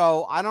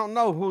 So I don't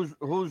know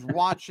who's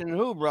watching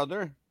who,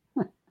 brother.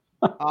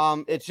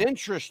 It's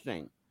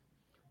interesting.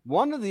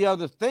 one of the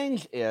other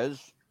things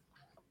is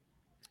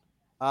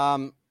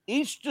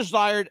each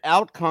desired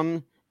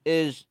outcome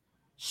is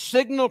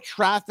signal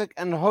traffic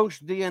and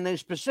host DNA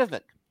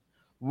specific.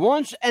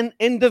 Once an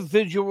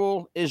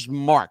individual is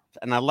marked,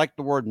 and I like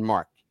the word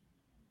marked,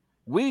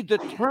 we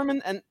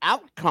determine an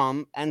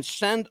outcome and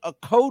send a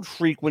code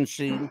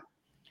frequency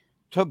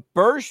to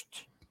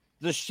burst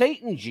the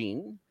Satan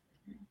gene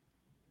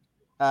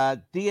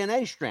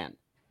DNA strand.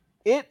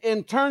 It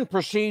in turn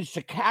proceeds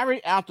to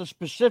carry out the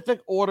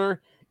specific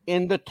order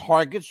in the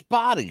target's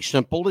body.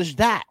 Simple as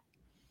that.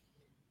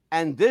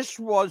 And this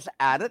was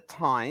at a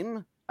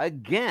time,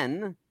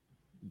 again,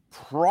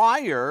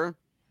 prior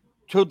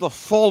to the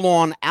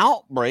full-on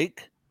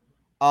outbreak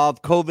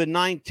of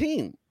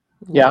COVID-19.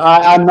 Yeah,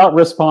 I'm not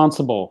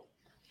responsible.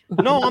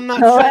 No, I'm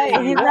not Right,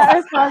 saying he's you not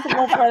are.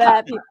 responsible for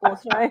that, people.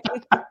 Right?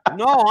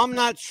 No, I'm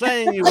not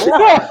saying you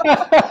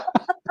are.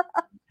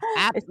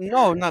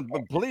 No, no,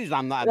 but please,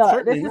 I'm not. No,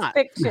 Certainly this is not.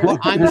 fiction. But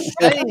I'm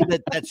saying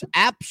that that's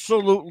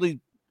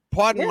absolutely,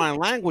 pardon my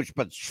language,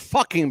 but it's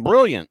fucking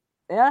brilliant.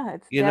 Yeah,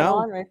 it's You dead know?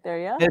 on right there.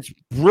 Yeah. It's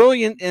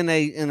brilliant in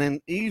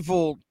an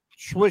evil,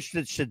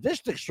 twisted,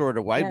 sadistic sort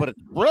of way, Yes. but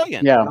it's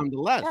brilliant Yeah.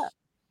 nonetheless. Yeah.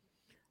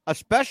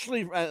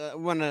 Especially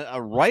when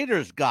a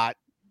writer's got,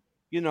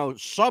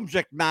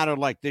 subject matter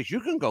like this.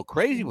 You can go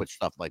crazy with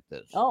stuff like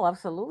this. Oh,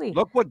 absolutely.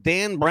 Look what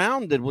Dan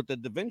Brown did with the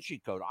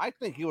DaVinci Code. I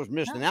think he was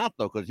missing out,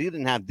 though, because he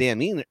didn't have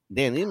Dan Eamer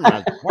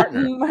as a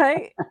partner.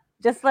 Right.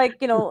 Just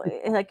like,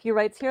 like he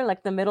writes here,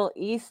 like the Middle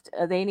East,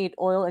 they need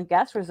oil and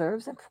gas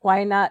reserves.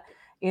 Why not,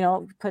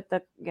 put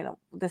the,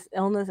 this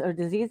illness or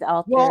disease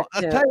out there? Well,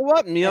 I'll tell you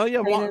what,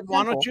 Amelia, plain and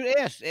why don't simple. you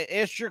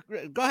ask your,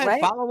 go ahead,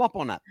 Right? follow up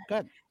on that. Go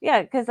ahead.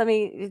 Yeah, because I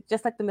mean,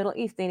 just like the Middle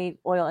East, they need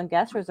oil and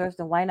gas reserves.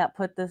 And why not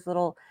put this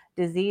little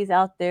disease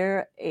out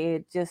there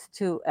just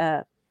to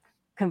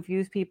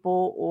confuse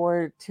people,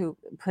 or to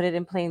put it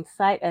in plain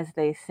sight, as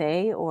they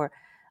say, or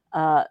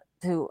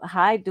to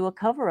hide, do a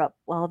cover up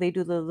while they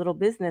do the little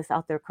business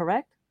out there,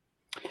 correct?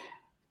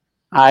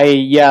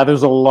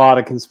 There's a lot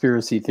of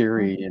conspiracy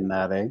theory in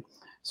that, eh?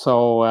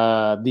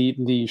 So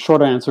the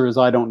short answer is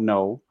I don't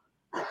know.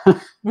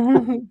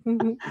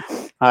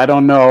 I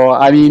don't know.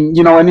 I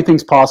mean,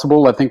 anything's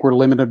possible. I think we're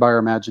limited by our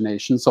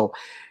imagination. So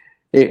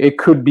it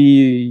could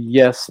be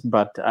yes,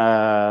 but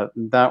that'd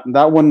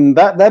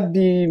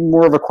be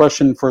more of a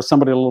question for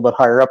somebody a little bit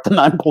higher up than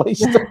I'm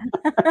placed.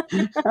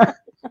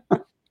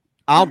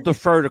 I'll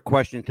defer the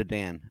question to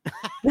Dan.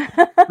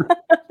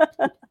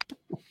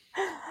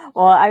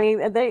 Well, I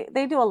mean,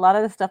 they do a lot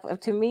of the stuff.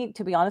 To me,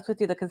 to be honest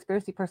with you, the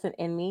conspiracy person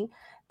in me,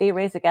 they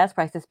raise the gas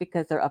prices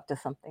because they're up to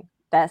something.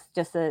 That's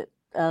just a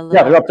little...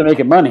 Yeah, they're up to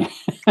making money.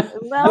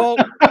 Well,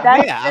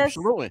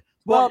 absolutely.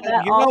 Well,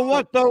 you know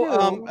what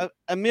though,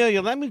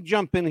 Amelia, let me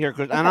jump in here,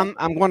 and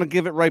I'm going to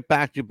give it right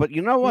back to you. But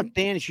you know what,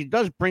 Dan, she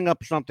does bring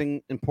up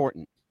something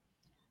important.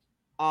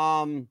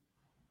 In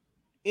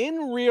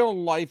real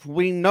life,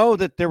 we know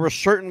that there were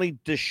certainly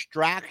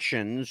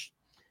distractions.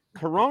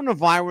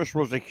 Coronavirus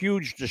was a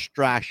huge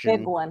distraction.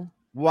 Big one.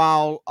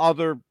 While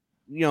other,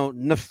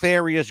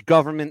 nefarious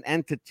government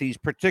entities,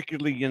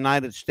 particularly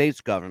United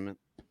States government,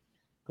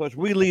 because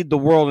we lead the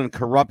world in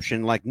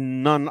corruption like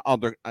none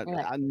other,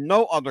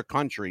 no other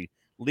country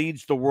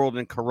leads the world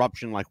in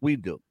corruption like we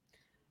do.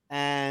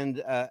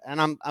 And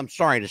I'm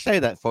sorry to say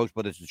that, folks,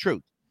 but it's the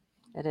truth.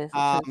 It is.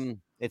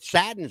 It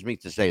saddens me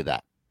to say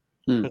that,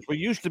 because we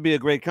used to be a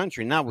great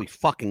country. Now we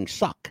fucking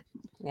suck.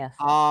 Yes.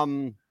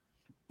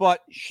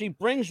 But she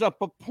brings up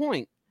a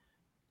point.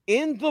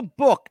 In the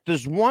book,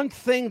 there's one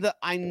thing that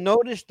I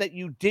noticed that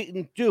you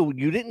didn't do.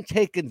 You didn't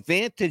take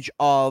advantage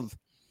of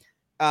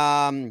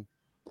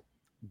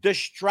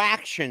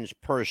distractions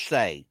per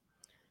se.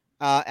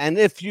 And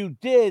if you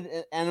did,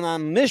 and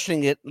I'm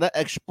missing it,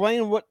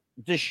 explain what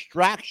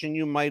distraction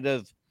you might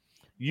have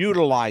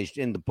utilized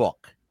in the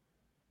book.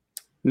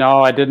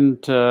 No, I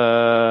didn't.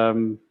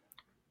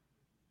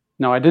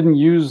 No, I didn't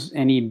use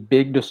any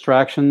big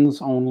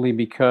distractions, only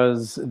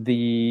because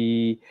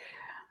the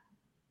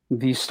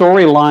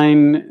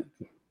storyline,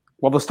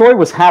 the story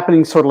was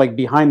happening sort of like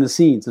behind the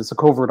scenes. It's a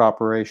covert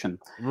operation.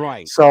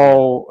 Right.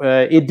 So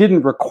it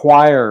didn't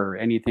require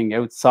anything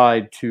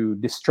outside to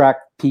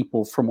distract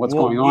people from what's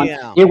going on.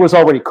 Yeah. It was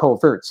already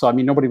covert. So, I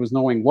mean, nobody was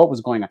knowing what was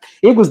going on.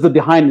 It was the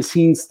behind the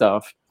scenes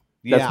stuff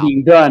that's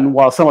being done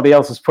while somebody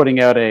else is putting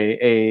out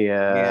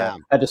a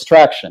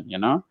distraction,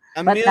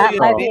 Amelia, but that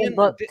might be in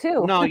book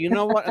 2. No, you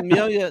know what,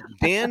 Amelia?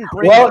 Dan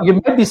brings well, you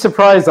might be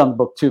surprised on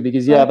book 2,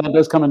 because that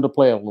does come into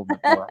play a little bit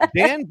more.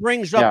 Dan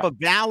brings up a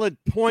valid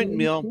point,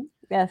 Mil.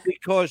 Yes.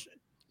 Because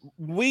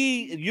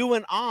you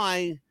and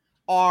I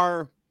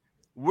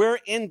we're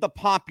in the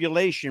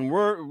population.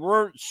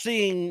 We're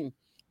seeing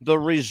the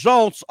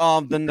results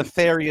of the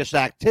nefarious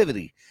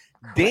activity.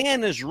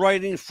 Dan is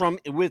writing from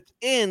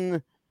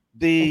within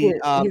the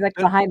he's like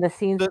behind the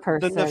scenes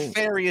person. The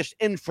nefarious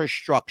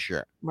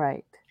infrastructure.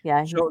 Right.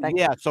 Yeah.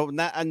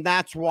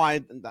 That's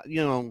why,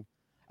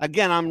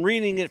 again, I'm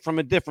reading it from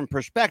a different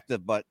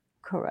perspective, but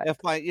correct. if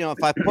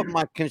I put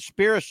my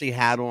conspiracy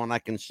hat on, I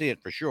can see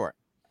it for sure.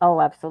 Oh,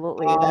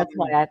 absolutely. That's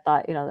why I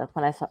thought, that's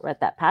when I read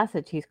that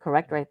passage, he's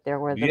correct right there,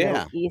 where the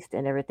Middle East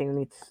and everything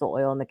needs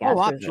soil and the gas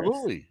reserves.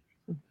 Absolutely.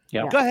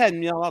 Yeah. Go ahead,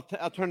 Neil.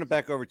 I'll turn it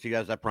back over to you,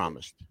 as I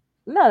promised.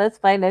 No, that's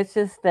fine. It's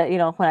just that,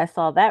 when I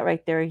saw that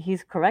right there,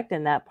 he's correct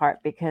in that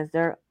part, because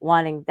they're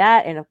wanting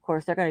that. And of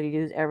course, they're going to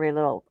use every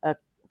little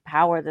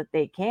power that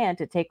they can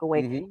to take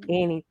away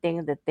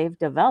anything that they've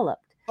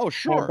developed. Oh,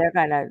 sure. And they're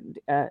going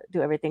to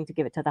do everything to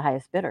give it to the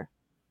highest bidder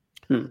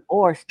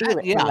or steal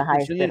it from the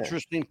highest bidder. It's an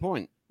interesting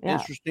point. Yeah.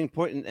 Interesting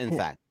point, in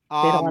fact. They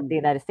don't want the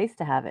United States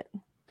to have it.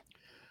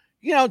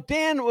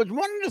 Dan, was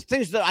one of the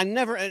things that I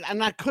never,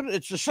 and I couldn't,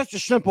 it's just such a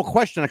simple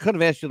question. I could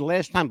have asked you the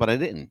last time, but I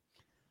didn't.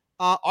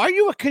 Are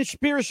you a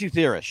conspiracy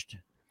theorist?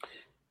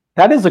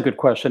 That is a good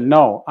question.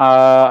 No,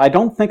 I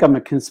don't think I'm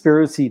a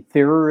conspiracy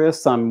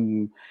theorist.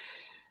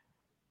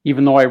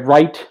 Even though I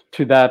write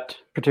to that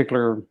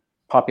particular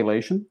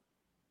population.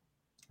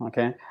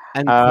 Okay.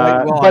 And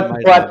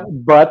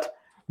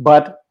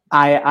but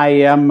I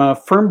am a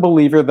firm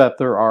believer that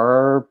there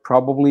are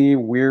probably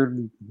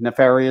weird,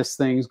 nefarious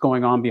things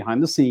going on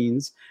behind the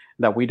scenes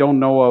that we don't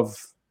know of,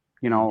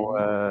 in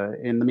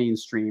the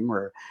mainstream,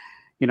 or,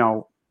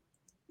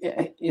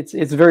 it's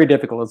very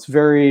difficult. It's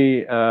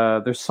very,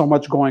 there's so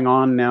much going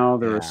on now.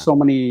 There are so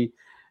many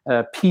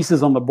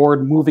pieces on the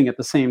board moving at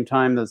the same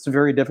time that's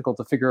very difficult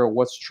to figure out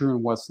what's true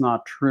and what's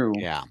not true.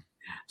 Yeah.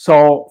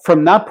 So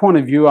from that point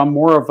of view, I'm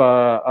more of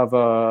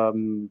a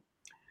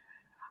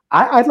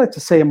I'd like to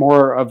say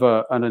more of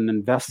an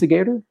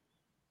investigator.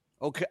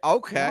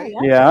 Okay.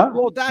 Yeah.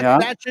 Well,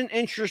 that's an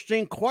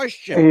interesting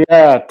question.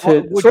 Yeah.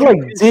 To sort of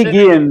like dig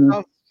in.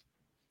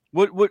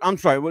 I'm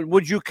sorry.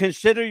 Would you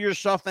consider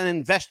yourself an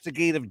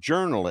investigative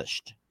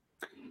journalist?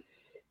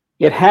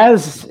 It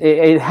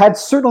had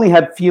certainly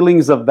had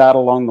feelings of that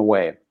along the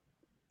way.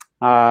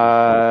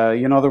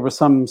 There was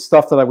some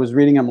stuff that I was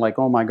reading. I'm like,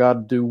 oh my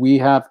God, do we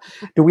have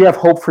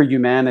hope for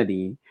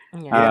humanity?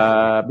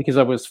 Yeah. Because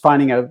I was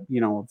finding out,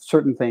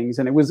 certain things,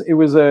 and it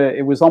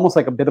was almost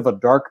like a bit of a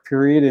dark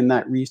period in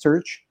that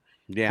research.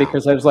 Yeah.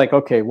 Because I was like,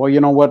 okay, well,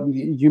 you know what,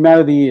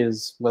 humanity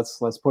is, let's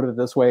put it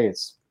this way,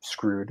 it's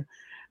screwed.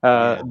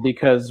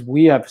 Because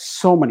we have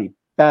so many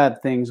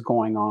bad things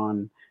going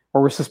on,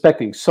 or we're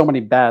suspecting so many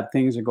bad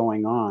things are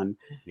going on.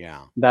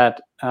 Yeah.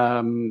 That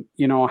how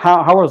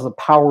is the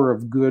power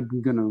of good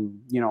going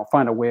to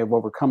find a way of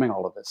overcoming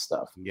all of this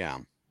stuff? Yeah.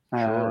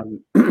 Sure.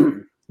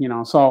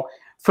 So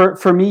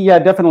for me, I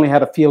definitely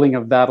had a feeling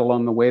of that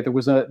along the way. There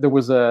was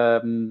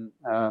an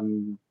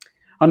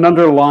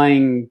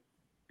underlying,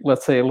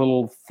 let's say, a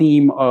little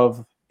theme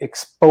of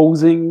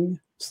exposing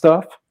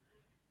stuff.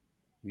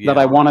 Yeah.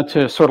 That I wanted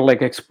to sort of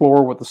like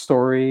explore with the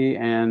story,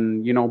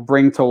 and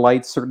bring to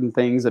light certain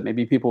things that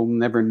maybe people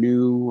never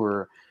knew,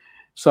 or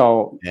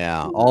so.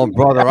 Yeah. Oh,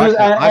 brother,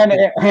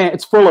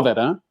 it's full of it,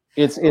 huh?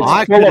 It's full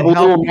of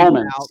little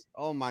moments.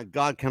 Oh my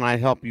God, can I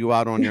help you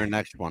out on your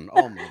next one?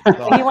 Oh my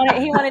God.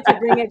 He wanted to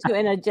bring it to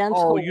in a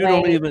gentle way.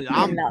 Don't even.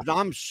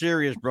 I'm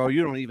serious, bro.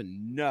 You don't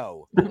even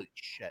know. Holy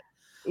shit.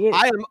 Yeah.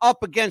 I am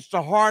up against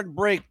a hard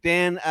break,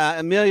 Dan.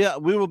 Amelia,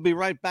 we will be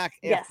right back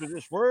after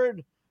this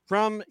word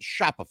from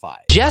Shopify.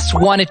 Jess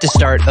wanted to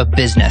start a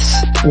business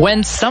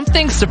when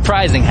something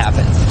surprising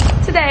happened.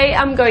 Today,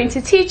 I'm going to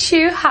teach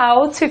you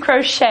how to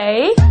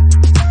crochet.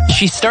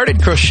 She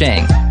started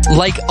crocheting,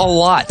 like a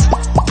lot.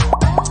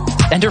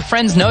 And her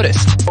friends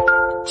noticed.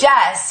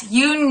 Jess,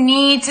 you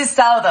need to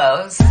sell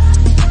those.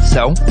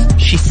 So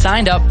she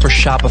signed up for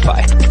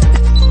Shopify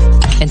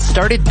and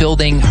started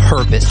building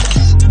her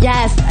business.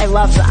 Yes, I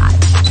love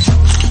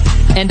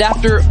that. And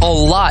after a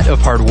lot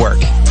of hard work,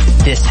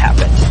 this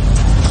happened.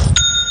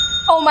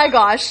 Oh my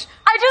gosh,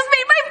 I just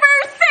made my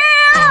first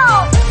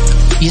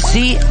sale! You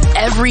see,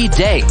 every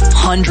day,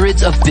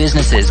 hundreds of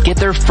businesses get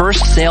their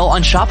first sale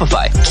on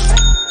Shopify.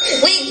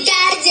 We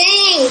got a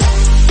ding!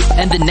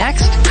 And the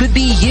next could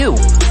be you.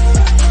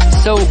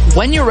 So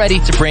when you're ready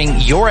to bring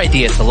your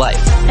idea to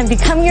life and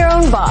become your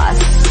own boss,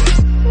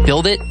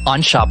 build it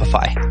on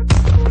Shopify.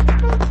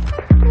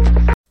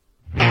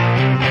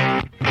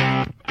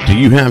 Do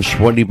you have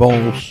sweaty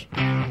balls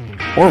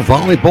or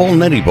volleyball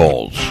netty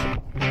balls?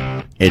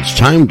 It's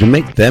time to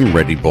make them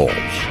ready balls.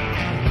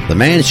 The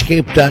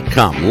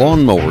Manscaped.com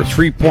Lawnmower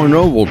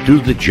 3.0 will do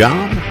the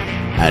job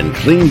and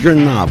clean your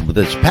knob with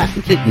its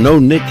patented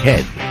no-nick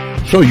head,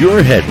 so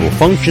your head will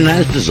function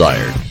as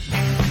desired.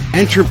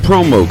 Enter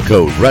promo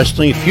code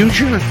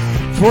WrestlingFuture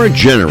for a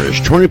generous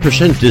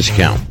 20%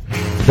 discount.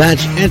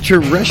 That's enter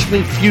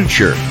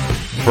WrestlingFuture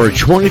for a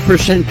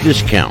 20%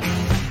 discount.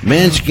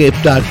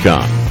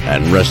 Manscaped.com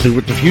and Wrestling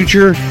with the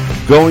Future,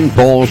 going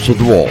balls to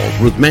the walls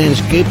with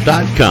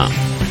Manscaped.com.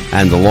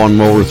 And the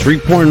Lawnmower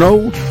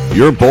 3.0,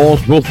 your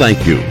balls will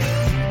thank you.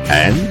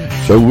 And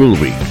so will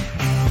we.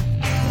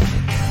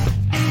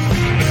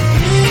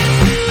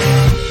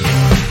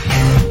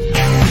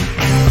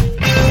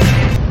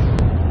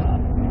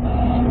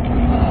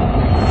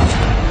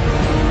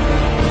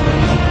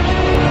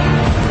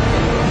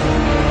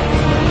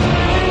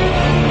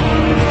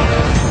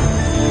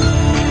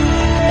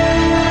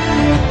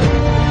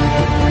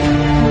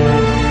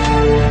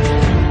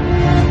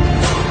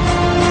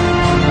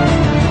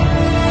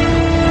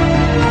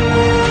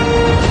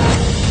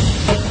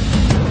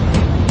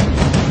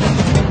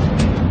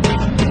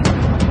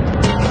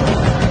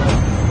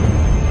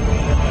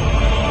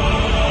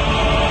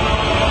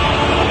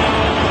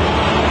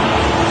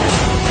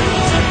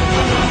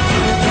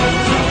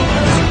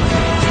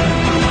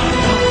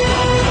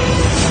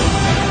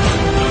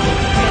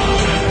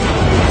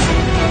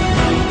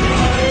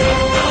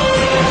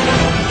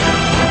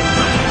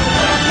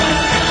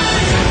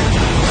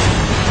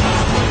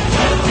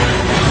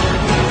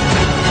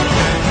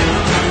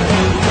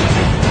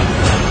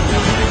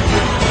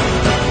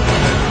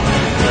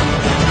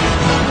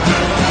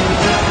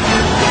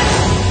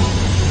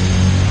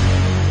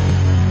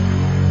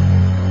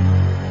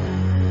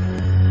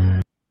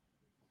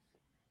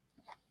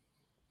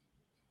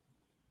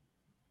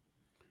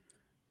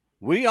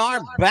 We are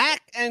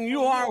back, and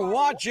you are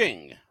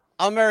watching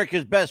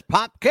America's Best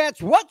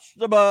Popcats. What's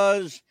the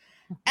Buzz?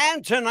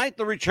 And tonight,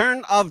 the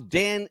return of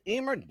Dan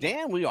Eamer.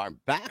 Dan, we are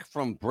back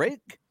from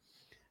break.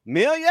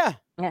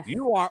 Amelia, Yes.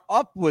 you are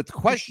up with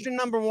question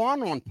number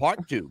 1 on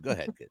part 2. Go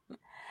ahead, kid.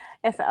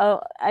 Yes.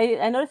 Oh,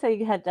 I noticed that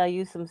you had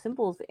used some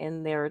symbols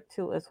in there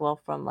too, as well,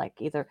 from like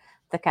either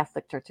the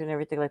Catholic Church and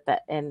everything like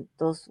that. And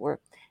those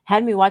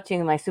had me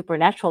watching my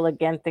Supernatural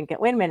again, thinking,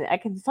 wait a minute, I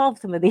can solve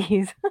some of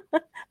these,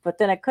 but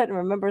then I couldn't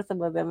remember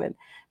some of them. And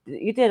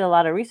you did a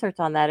lot of research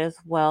on that as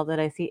well, that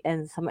I see,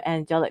 and some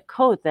angelic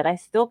codes that I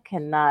still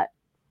cannot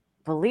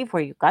believe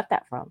where you got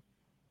that from.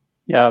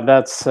 Yeah,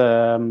 that's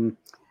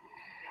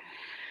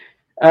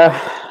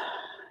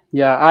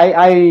yeah.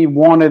 I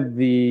wanted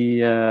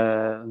the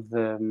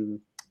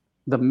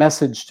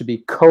message to be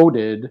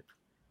coded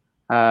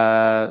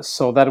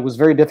so that it was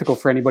very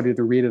difficult for anybody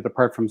to read it,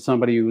 apart from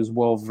somebody who was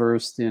well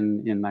versed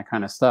in that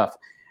kind of stuff.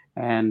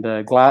 And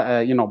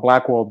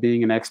Blackwell,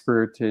 being an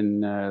expert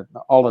in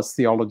all this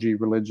theology,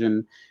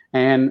 religion,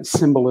 and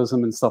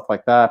symbolism and stuff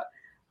like that,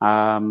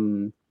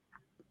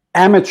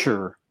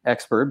 amateur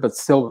expert, but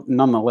still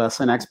nonetheless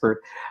an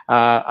expert.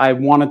 I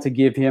wanted to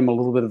give him a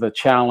little bit of a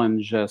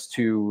challenge as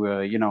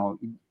to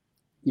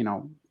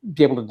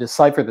be able to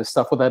decipher this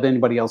stuff without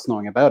anybody else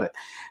knowing about it.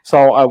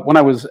 So when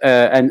I was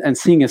and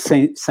seeing a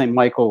Saint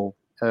Michael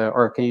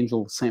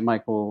archangel, Saint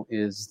Michael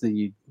is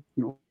the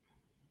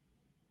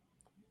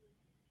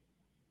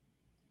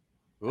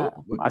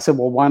I said,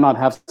 well, why not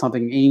have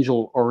something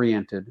angel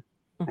oriented?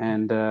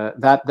 And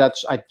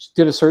that's I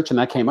did a search and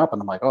that came up,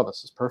 and I'm like, oh,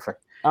 this is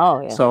perfect.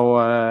 Oh, yeah.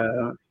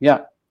 So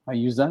yeah, I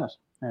use that.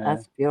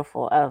 That's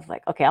beautiful. I was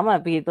like, okay, I'm gonna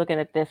be looking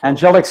at this.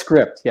 Angelic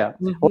script, yeah,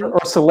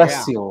 or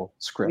celestial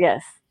script.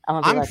 Yes,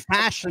 I'm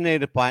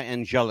fascinated by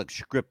angelic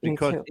script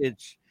because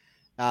it's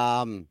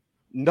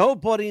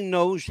nobody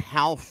knows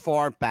how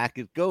far back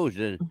it goes.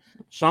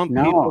 Some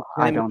people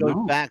claim it goes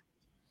back.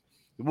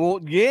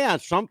 Well, yeah,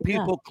 some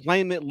people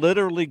claim it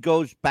literally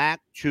goes back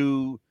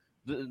to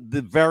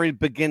the very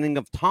beginning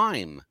of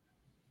time.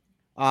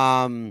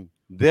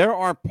 There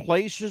are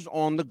places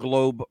on the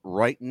globe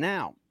right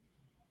now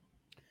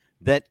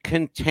that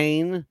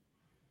contain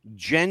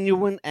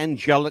genuine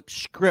angelic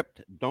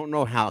script. Don't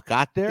know how it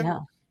got there. Yeah.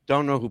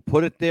 Don't know who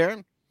put it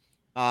there.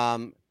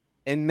 In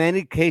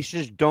many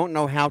cases, don't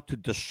know how to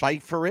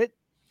decipher it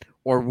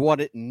or what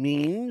it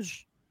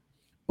means.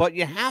 But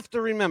you have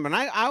to remember, and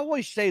I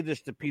always say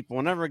this to people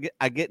whenever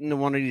I get into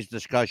one of these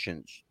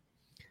discussions,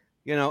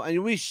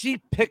 and we see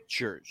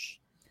pictures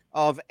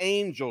of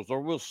angels,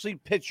 or we'll see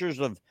pictures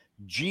of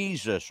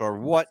Jesus, or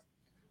what,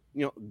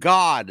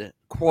 God,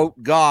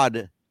 quote,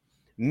 God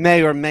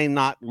may or may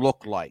not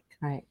look like.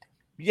 Right.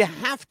 You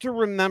have to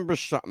remember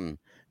something.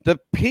 The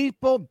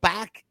people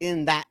back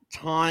in that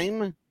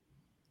time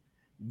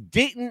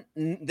didn't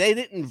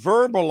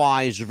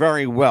verbalize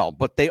very well,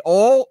 but they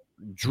all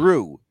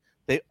drew.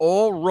 They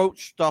all wrote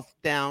stuff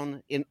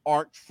down in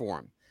art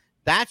form.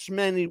 That's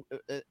in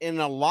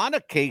a lot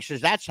of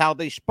cases, that's how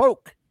they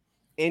spoke,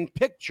 in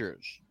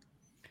pictures.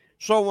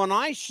 So when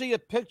I see a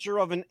picture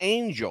of an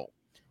angel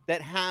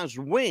that has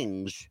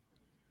wings,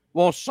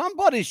 well,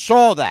 somebody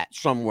saw that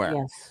somewhere.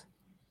 Yes.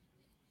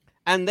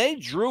 And they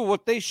drew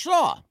what they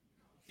saw.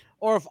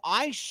 Or if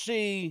I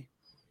see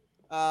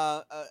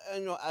a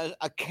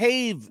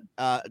cave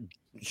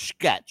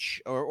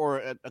sketch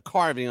or a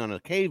carving on a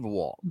cave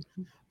wall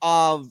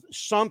of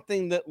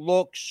something that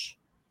looks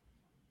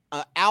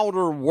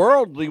outer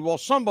worldly, well,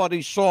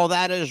 somebody saw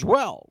that as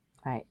well.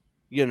 Right.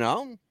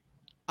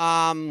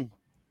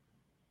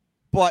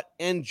 But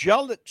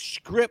angelic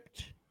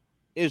script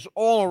is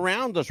all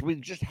around us. We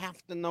just have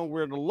to know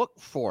where to look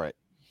for it.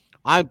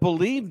 I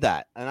believe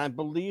that. And I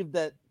believe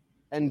that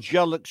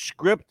angelic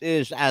script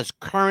is as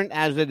current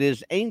as it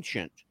is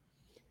ancient.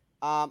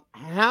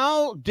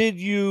 How did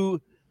you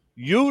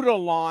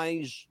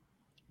utilize,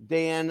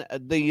 Dan,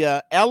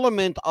 the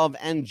element of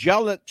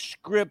angelic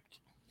script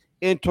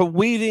into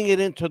weaving it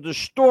into the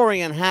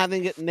story and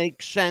having it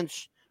make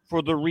sense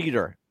for the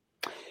reader?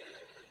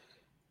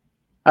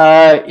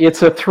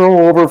 It's a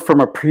throwover from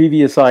a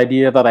previous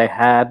idea that I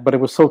had, but it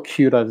was so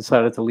cute I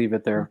decided to leave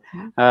it there.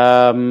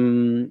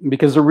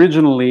 Because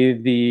originally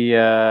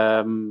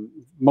the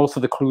most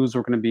of the clues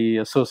were going to be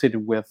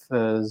associated with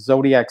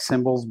zodiac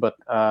symbols, but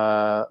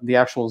the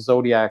actual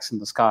zodiacs in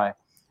the sky,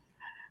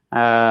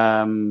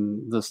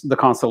 the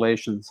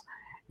constellations.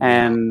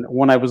 And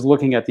when I was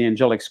looking at the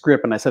angelic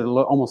script, and I said it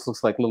almost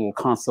looks like little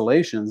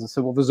constellations, I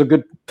said, well, there's a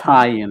good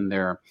tie in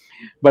there.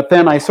 But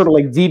then I sort of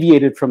like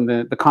deviated from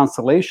the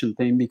constellation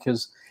thing,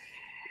 because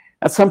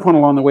at some point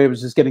along the way it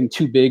was just getting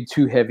too big,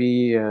 too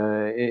heavy.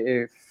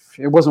 It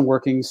wasn't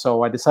working,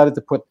 so I decided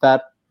to put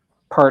that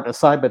part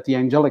aside. But the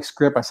angelic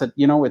script, I said,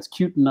 it's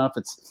cute enough,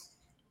 it's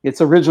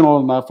original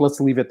enough,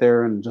 let's leave it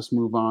there and just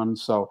move on.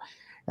 So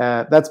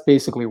that's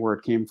basically where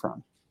it came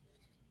from.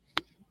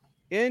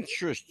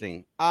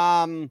 Interesting.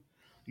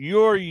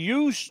 Your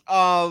use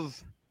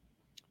of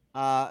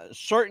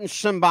certain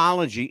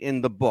symbology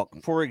in the book,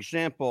 for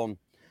example,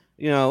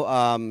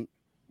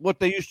 what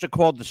they used to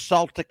call the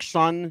Celtic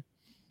sun,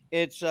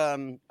 It's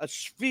a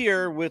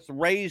sphere with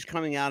rays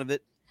coming out of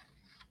it.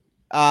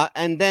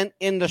 And then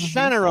in the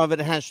center of it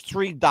has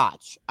 3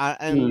 dots.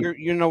 And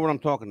you know what I'm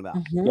talking about.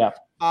 Yeah.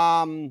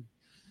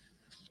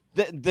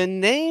 The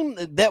name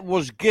that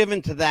was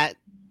given to that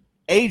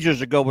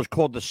ages ago was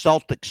called the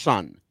Celtic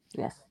Sun.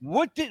 Yes.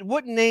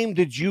 What name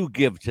did you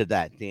give to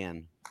that,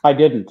 Dan? I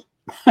didn't.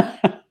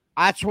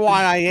 That's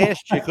why I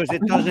asked you, because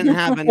it doesn't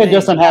have a name. It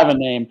doesn't have a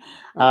name.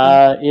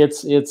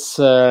 It's.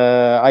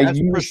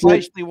 That's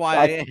precisely why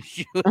I asked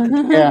you.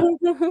 Yeah.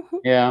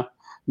 Yeah.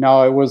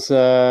 No, it was.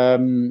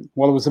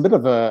 Well, it was a bit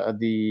of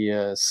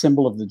the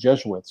symbol of the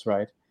Jesuits,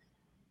 right?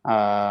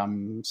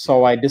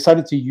 So I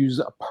decided to use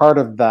a part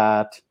of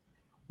that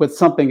with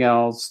something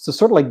else to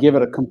sort of like give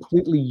it a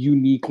completely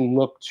unique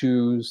look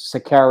to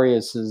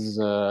Sicarius's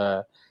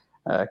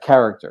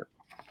character.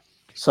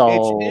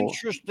 So it's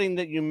interesting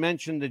that you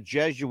mentioned the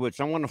Jesuits.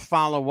 I want to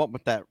follow up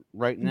with that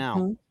right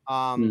now.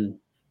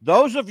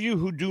 Those of you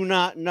who do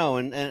not know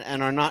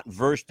and are not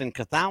versed in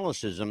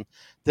Catholicism,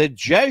 the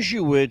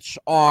Jesuits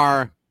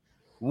are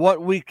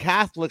what we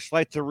Catholics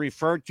like to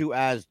refer to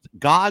as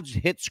God's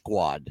hit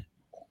squad.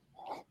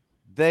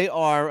 They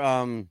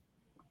are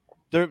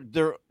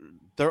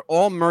they're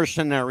all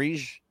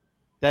mercenaries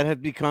that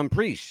have become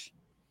priests,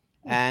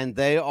 and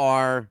they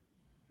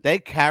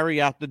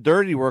carry out the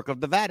dirty work of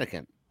the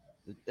Vatican.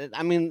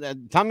 I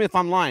mean, tell me if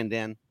I'm lying,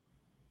 Dan.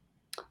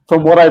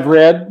 From what I've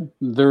read,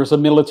 there's a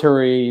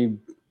military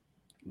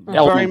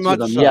very much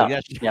to them. so. Yeah.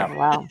 Yes. Yeah.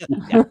 Wow.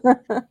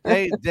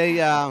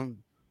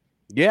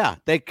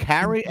 They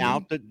carry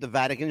out the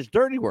Vatican's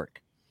dirty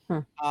work,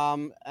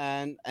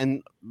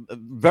 and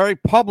very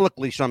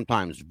publicly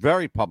sometimes,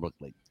 very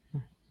publicly.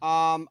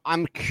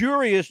 I'm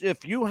curious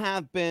if you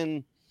have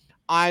been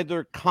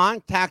either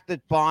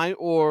contacted by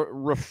or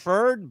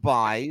referred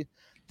by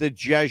the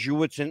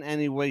Jesuits in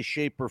any way,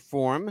 shape, or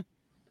form.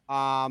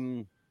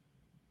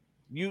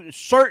 You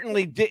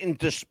certainly didn't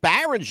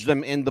disparage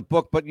them in the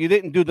book, but you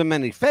didn't do them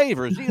any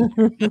favors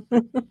either.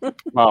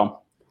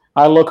 Well,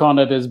 I look on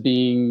it as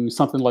being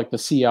something like the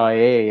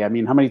CIA. I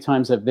mean, how many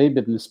times have they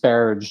been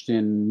disparaged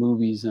in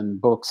movies and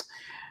books?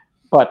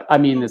 But I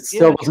mean, it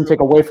still doesn't take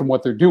away from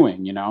what they're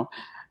doing, you know,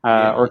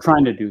 or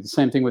trying to do. The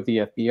same thing with the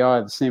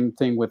FBI. The same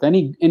thing with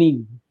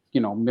any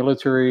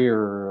military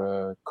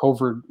or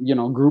covert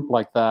group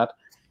like that.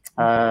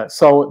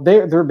 So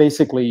they're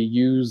basically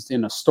used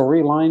in a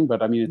storyline,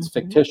 but I mean it's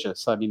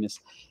fictitious. I mean it's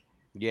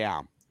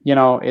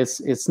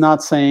it's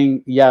not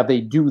saying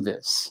they do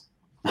this.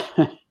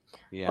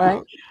 Yeah.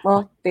 Right.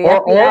 Well, the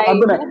or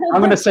FBI.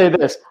 I'm gonna say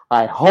this.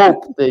 I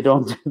hope they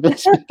don't do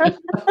this.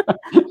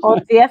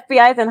 Well, the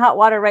FBI is in hot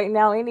water right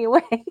now,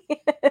 anyway.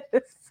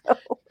 So.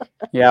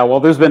 Yeah, well,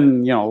 there's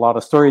been a lot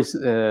of stories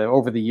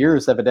over the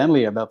years,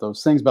 evidently, about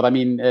those things. But I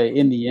mean,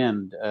 in the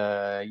end,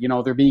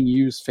 they're being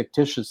used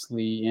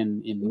fictitiously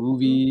in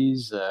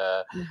movies,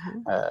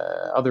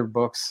 other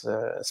books,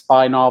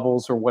 spy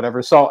novels, or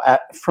whatever. So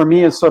for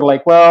me, it's sort of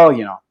like,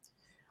 well,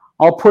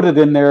 I'll put it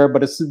in there,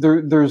 but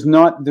there's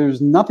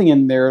nothing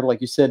in there,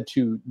 like you said,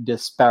 to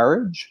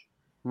disparage.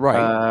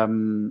 Right.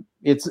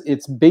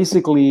 It's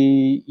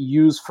basically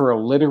used for a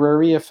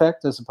literary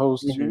effect as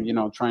opposed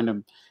to trying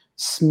to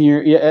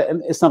smear.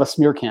 It's not a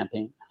smear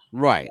campaign.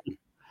 Right.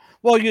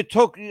 Well, you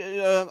took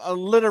a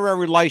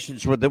literary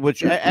license with it,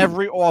 which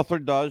every author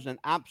does and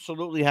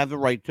absolutely have the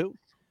right to.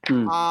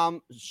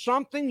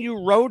 Something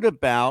you wrote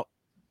about,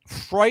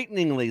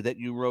 frighteningly that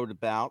you wrote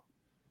about,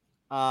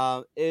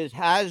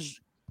 has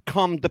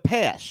come to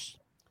pass.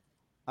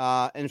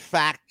 In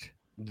fact,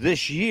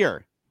 this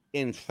year,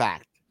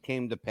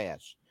 came to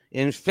pass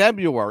in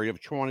February of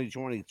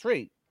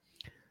 2023.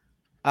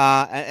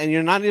 And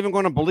you're not even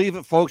going to believe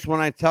it, folks, when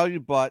I tell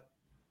you, but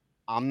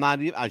I'm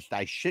not even,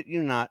 I shit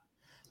you not,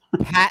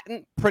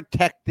 patent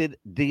protected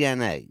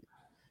DNA.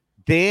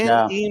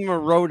 Dan Eamer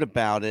wrote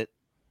about it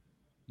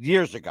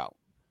years ago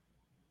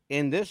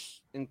in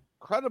this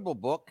incredible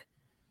book,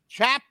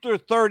 chapter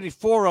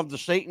 34 of the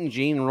Satan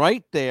Gene,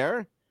 right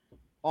there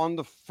on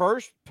the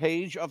first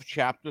page of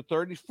chapter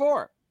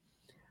 34.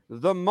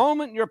 The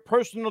moment your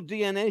personal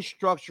DNA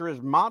structure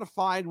is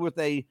modified with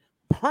a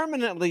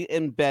permanently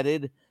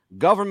embedded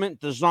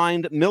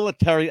government-designed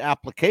military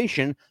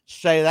application,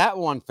 say that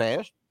one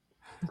fast,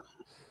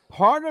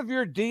 part of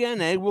your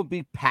DNA will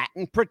be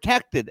patent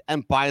protected.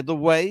 And by the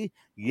way,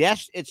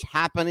 yes, it's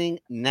happening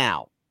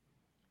now.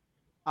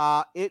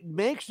 It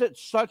makes it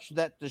such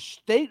that the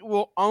state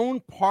will own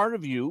part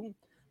of you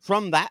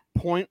from that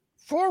point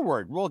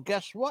forward. Well,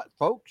 guess what,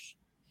 folks?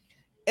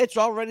 It's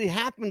already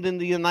happened in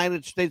the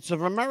United States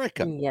of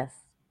America. Yes.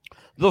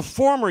 The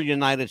former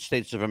United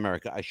States of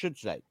America, I should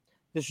say.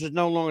 This is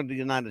no longer the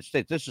United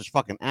States. This is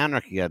fucking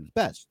anarchy at its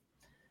best.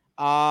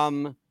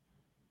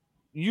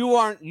 You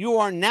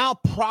are now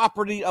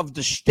property of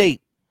the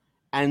state.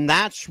 And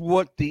that's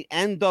what the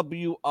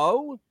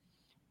NWO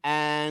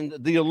and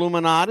the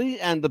Illuminati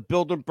and the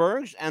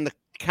Bilderbergs and the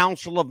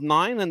Council of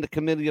Nine and the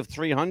Committee of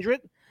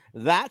 300,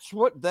 that's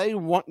what they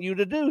want you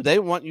to do. They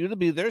want you to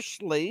be their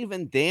slave.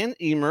 And Dan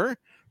Eamer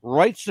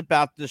writes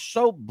about this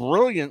so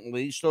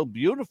brilliantly, so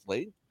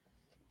beautifully.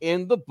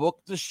 in the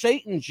book, The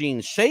Satan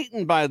Gene.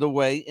 Satan, by the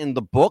way, in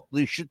the book,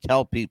 we should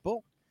tell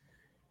people,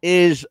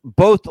 is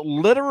both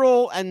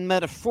literal and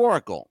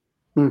metaphorical.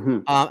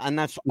 And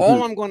that's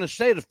all I'm going to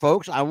say to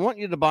folks. I want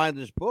you to buy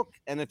this book,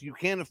 and if you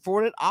can't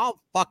afford it,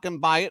 I'll fucking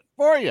buy it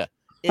for you.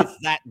 It's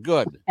that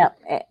good. Yeah,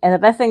 and the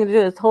best thing to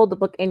do is hold the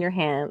book in your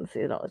hands.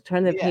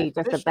 Turn the page.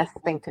 That's the best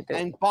thing to do.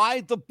 And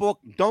buy the book.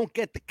 Don't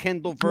get the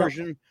Kindle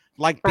version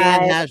like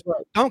Dan has.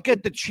 Don't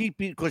get the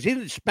cheapie because he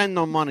didn't spend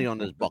no money on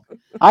this book.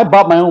 I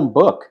bought my own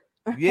book.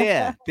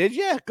 Yeah, did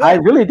you? Good. I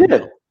really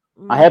did.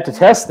 I had to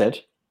test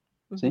it.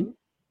 See?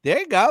 There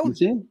you go. You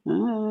see?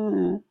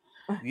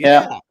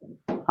 Yeah.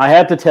 I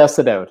had to test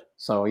it out.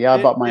 So, yeah,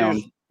 I bought my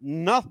own.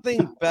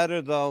 Nothing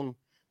better, though,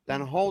 than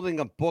holding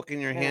a book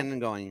in your hand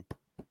and going,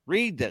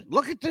 read this.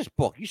 Look at this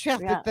book. You see how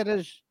thick that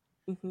is?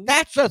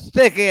 That's a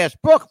thick-ass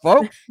book,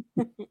 folks.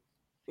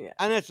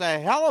 And it's a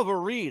hell of a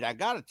read. I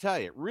got to tell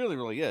you, it really,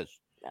 really is.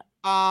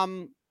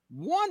 One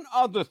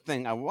other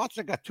thing. I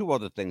got two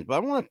other things, but I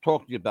want to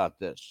talk to you about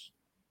this.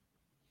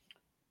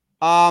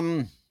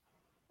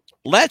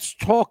 Let's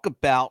talk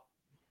about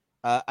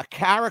a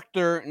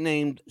character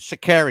named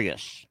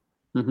Sicarius.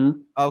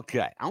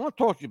 Okay, I want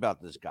to talk to you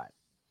about this guy.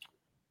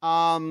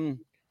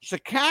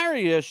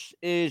 Sicarius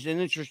is an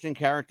interesting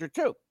character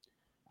too.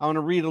 I want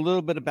to read a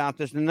little bit about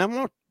this, and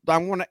then I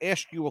want to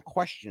ask you a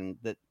question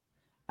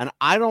and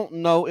I don't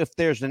know if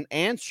there's an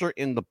answer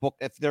in the book.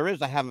 If there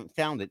is, I haven't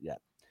found it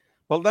yet.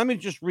 But let me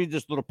just read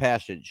this little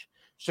passage.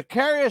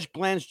 Sicarius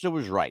glanced to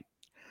his right.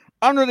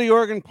 Under the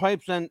organ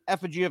pipes, an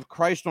effigy of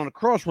Christ on a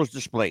cross was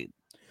displayed.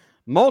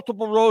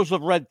 Multiple rows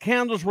of red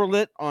candles were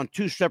lit on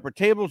two separate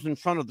tables in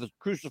front of the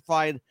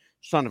crucified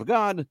Son of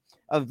God.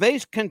 A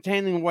vase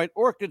containing white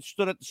orchids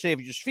stood at the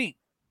Savior's feet.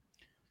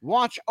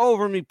 Watch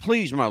over me,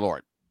 please, my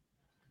lord.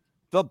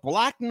 The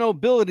black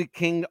nobility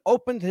king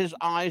opened his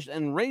eyes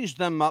and raised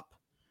them up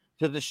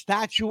to the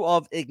statue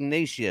of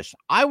Ignatius.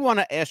 I want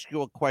to ask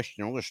you a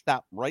question. I'm going to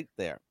stop right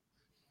there.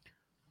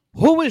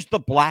 Who is the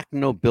black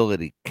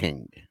nobility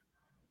king?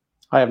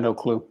 I have no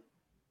clue.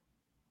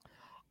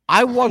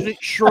 I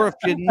wasn't sure if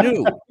you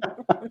knew.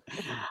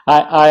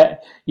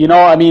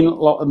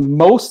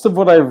 Most of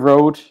what I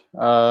wrote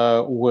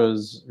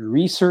was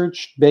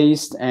research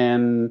based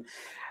and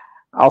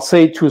I'll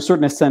say to a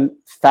certain extent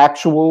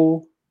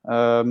factual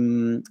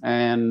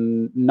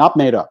and not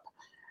made up.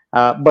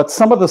 But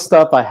some of the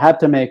stuff I had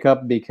to make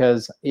up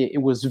because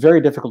it was very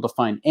difficult to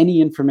find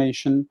any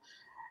information.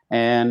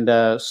 And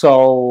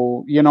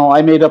so,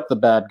 I made up the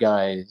bad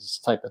guys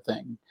type of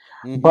thing.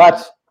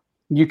 But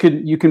you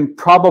can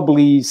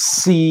probably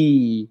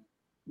see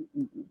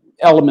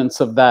elements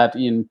of that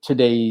in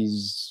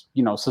today's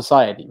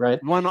society,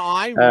 right? When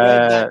I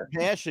read that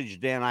passage,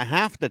 Dan, I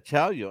have to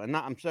tell you, and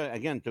I'm sorry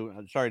again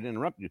sorry to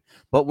interrupt you,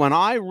 but when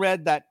I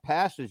read that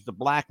passage, the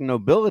Black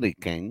Nobility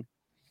King,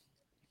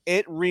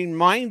 it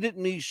reminded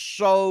me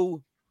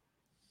so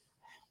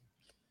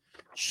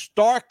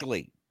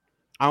starkly.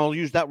 I will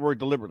use that word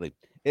deliberately.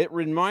 It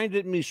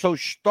reminded me so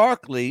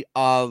starkly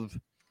of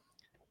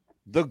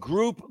the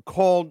group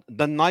called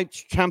the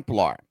Knights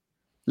Templar,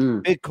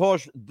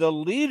 because the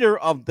leader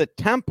of the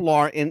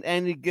Templar in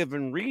any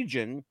given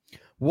region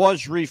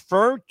was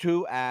referred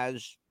to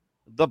as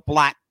the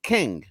Black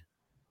King.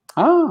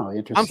 Oh,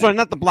 interesting. I'm sorry,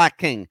 not the Black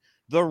King,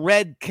 the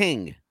Red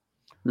King.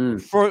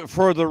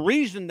 For the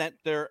reason that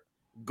their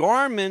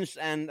garments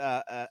and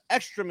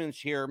excrements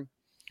here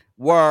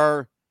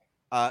were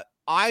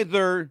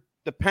either,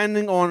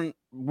 depending on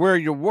where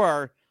you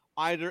were,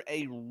 either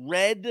a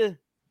red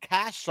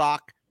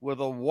cassock with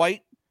a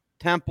white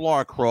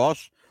Templar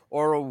cross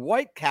or a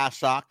white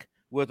cassock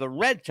with a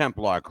red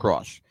Templar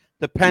cross,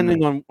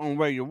 depending on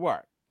where you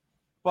were.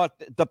 But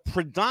the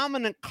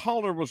predominant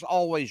color was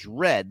always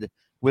red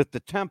with the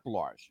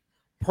Templars,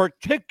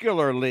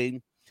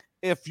 particularly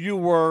if you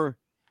were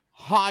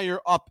higher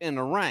up in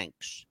the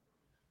ranks.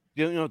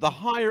 The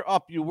higher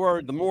up you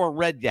were, the more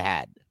red you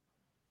had.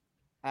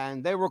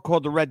 And they were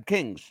called the Red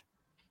Kings.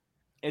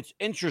 It's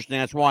interesting.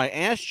 That's why I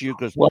asked you,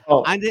 because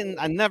I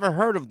never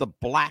heard of the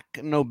Black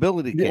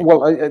Nobility King. Well,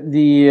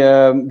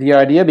 the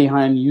idea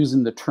behind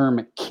using the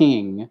term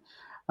king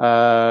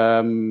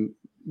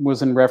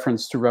was in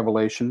reference to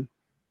Revelation.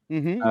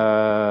 In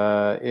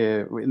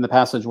the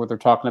passage where they're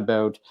talking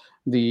about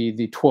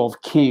the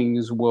 12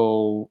 kings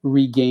will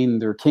regain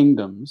their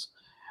kingdoms.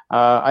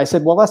 I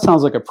said, well, that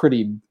sounds like a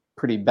pretty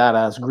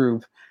badass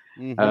group.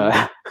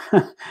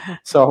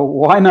 So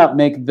why not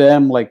make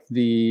them like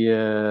the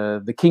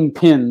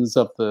kingpins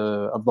of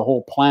the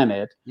whole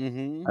planet?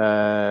 And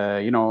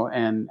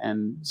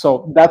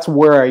so that's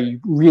where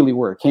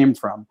it came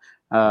from.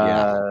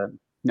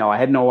 No, I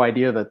had no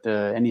idea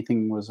that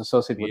anything was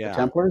associated with the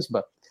Templars,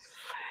 but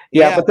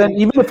but then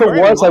even if it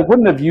was, I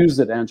wouldn't have used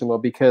it, Angelo,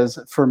 because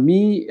for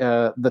me,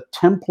 the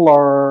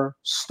Templar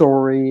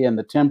story and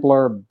the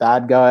Templar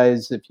bad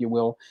guys, if you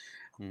will,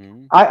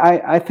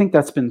 I think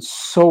that's been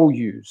so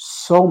used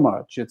so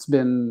much. It's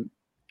been.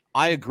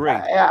 I agree.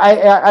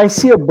 I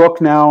see a book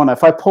now, and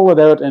if I pull it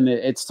out and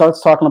it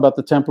starts talking about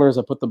the Templars,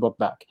 I put the book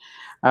back.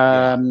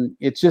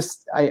 It's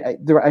just I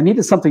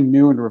needed something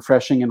new and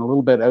refreshing and a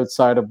little bit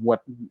outside of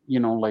what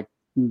like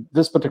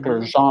this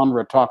particular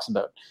genre talks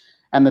about.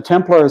 And the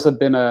Templars have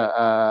been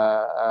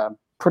a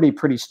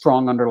pretty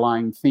strong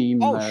underlying theme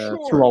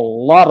through a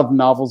lot of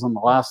novels in the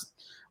last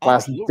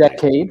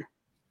decade.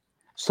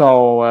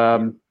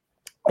 So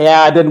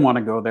yeah, I didn't want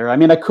to go there. I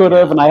mean, I could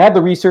have, and I had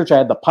the research, I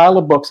had the pile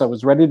of books, I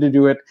was ready to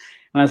do it,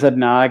 and I said,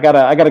 no, I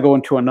gotta go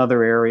into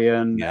another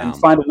area and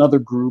find another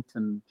group,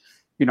 and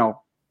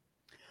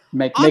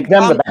make them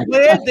the I'm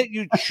glad that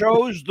you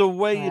chose the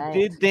way you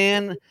did,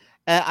 Dan.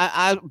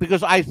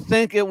 Because I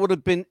think it would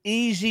have been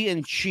easy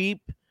and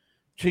cheap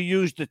to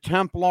use the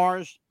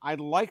Templars. I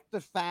like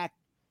the fact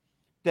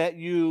that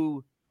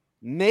you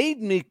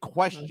made me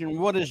question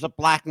what is the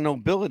Black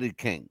Nobility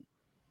King.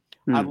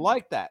 I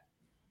like that.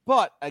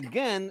 But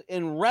again,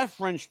 in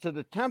reference to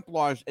the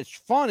Templars, it's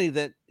funny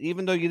that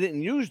even though you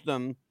didn't use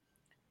them,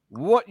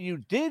 what you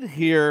did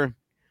here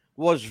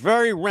was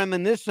very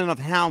reminiscent of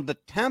how the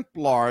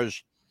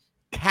Templars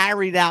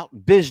carried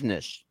out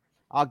business.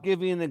 I'll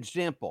give you an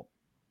example.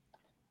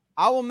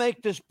 I will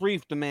make this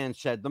brief, the man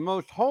said. The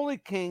most holy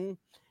king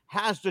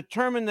has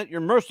determined that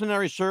your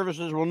mercenary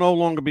services will no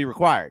longer be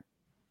required.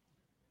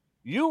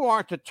 You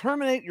are to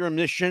terminate your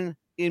mission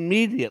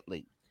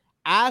immediately.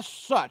 As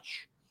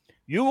such,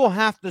 you will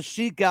have to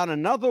seek out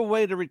another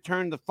way to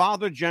return the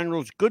Father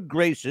General's good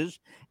graces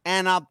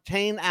and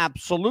obtain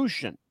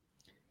absolution.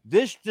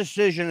 This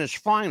decision is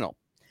final.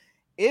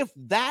 If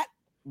that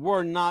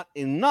were not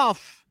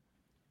enough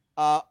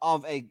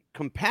of a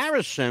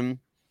comparison,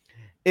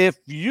 if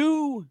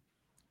you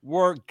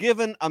were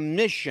given a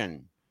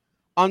mission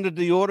under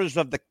the orders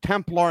of the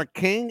Templar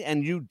King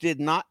and you did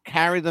not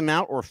carry them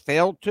out or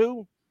failed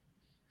to,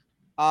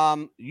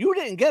 you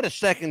didn't get a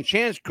second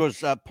chance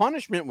because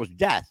punishment was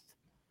death.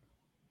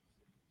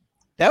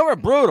 They were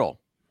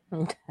brutal.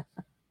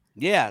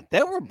 Yeah,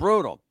 they were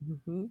brutal.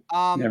 You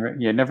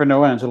never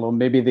know, Angelo.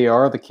 Maybe they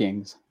are the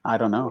kings. I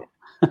don't know.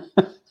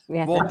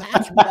 Well,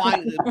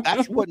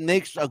 that's what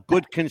makes a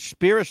good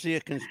conspiracy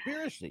a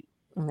conspiracy.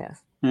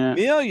 Yes. Yeah.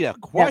 Amelia,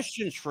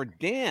 questions for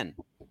Dan.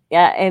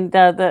 Yeah, and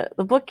the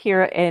book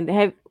here,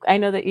 and I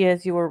know that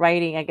as you were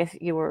writing, I guess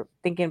you were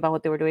thinking about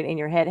what they were doing in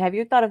your head. Have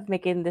you thought of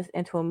making this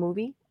into a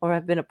movie, or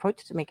have been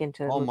approached to make it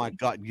into a movie? Oh my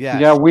God, yes.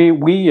 Yeah,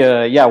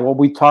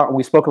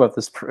 we spoke about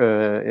this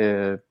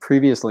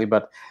previously,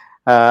 but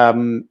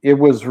it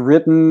was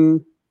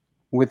written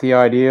with the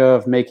idea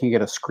of making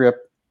it a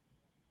script,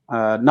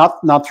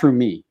 not through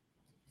me,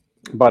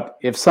 but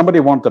if somebody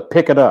wanted to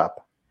pick it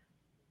up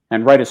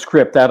and write a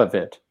script out of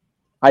it,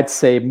 I'd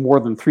say more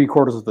than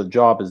 3/4 of the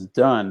job is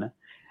done,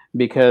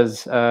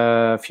 because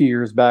a few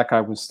years back I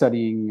was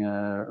studying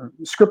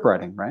script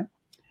writing, right?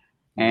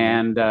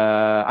 And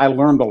I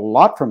learned a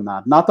lot from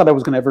that. Not that I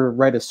was going to ever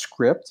write a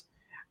script,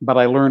 but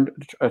I learned,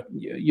 a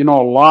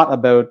lot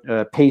about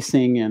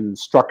pacing and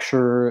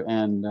structure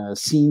and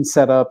scene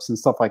setups and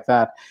stuff like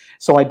that.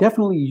 So I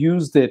definitely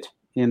used it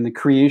in the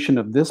creation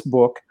of this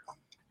book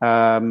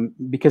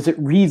because it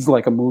reads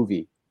like a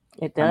movie.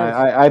 It does.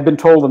 I've been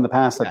told in the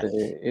past that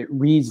it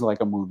reads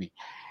like a movie.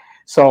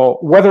 So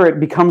whether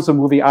it becomes a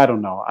movie, I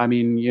don't know. I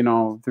mean,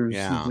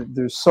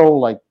 there's so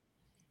like,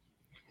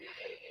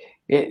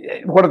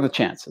 what are the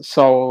chances?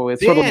 So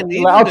it's sort of,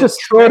 I'll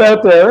just throw it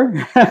out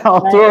there.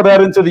 I'll throw it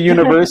out into the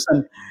universe,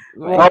 and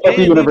I'll let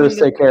the universe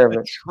take care of it.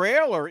 The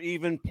trailer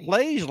even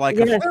plays like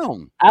a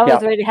film. I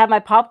was ready to have my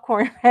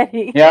popcorn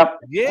ready. Yep.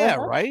 Yeah,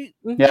 right?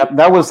 Yep,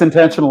 that was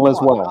intentional as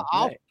well.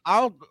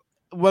 I'll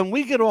when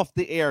we get off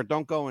the air,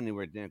 don't go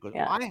anywhere, Dan, because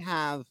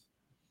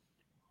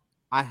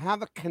I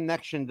have a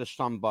connection to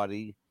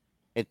somebody.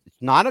 It's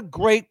not a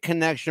great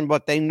connection,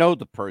 but they know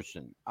the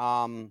person.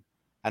 And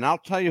I'll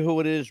tell you who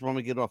it is when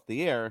we get off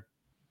the air.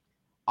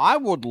 I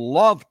would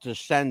love to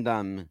send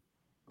them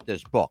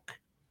this book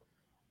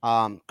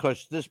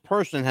because this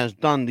person has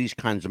done these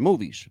kinds of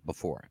movies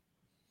before.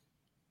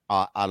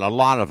 A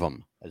lot of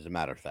them, as a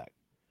matter of fact.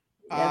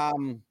 Yes.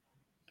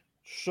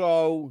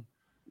 So,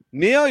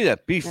 Amelia,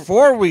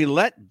 before we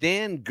let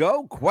Dan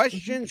go,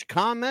 questions,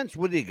 comments,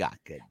 what do you got,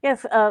 kid?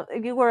 Yes,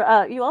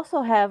 you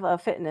also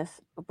have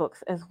fitness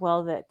books as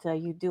well that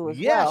you do as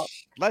well.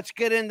 Yes, let's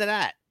get into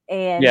that.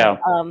 And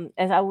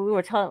we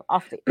were telling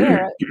off the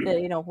air,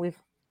 that,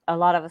 a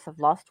lot of us have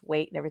lost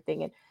weight and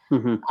everything,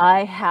 and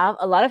I have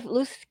a lot of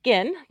loose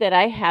skin that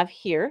I have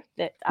here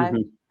that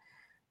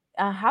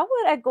how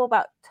would I go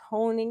about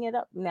toning it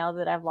up now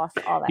that I've lost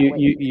all that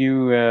weight?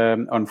 You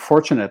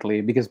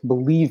unfortunately, because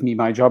believe me,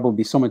 my job would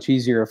be so much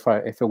easier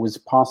if it was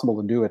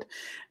possible to do it.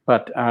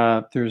 But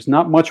there's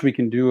not much we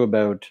can do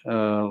about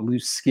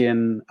loose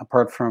skin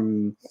apart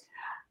from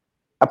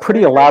a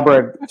pretty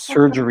elaborate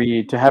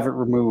surgery to have it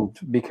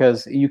removed,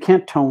 because you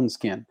can't tone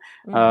skin,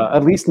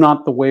 at least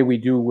not the way we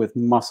do with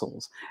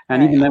muscles.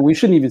 And even then, we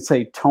shouldn't even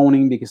say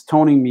toning, because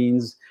toning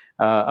means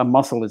a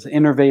muscle is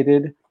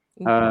innervated.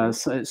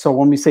 So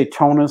when we say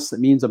tonus, it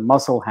means a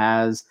muscle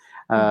has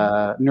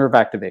nerve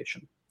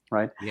activation,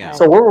 right? Yeah.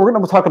 So we're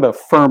going to talk about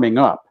firming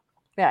up.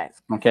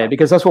 Yes. Okay,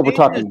 because that's what we're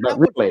talking about,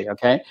 really.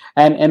 Okay,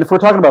 and if we're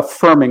talking about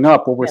firming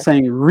up, what we're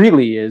saying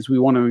really is we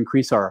want to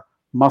increase our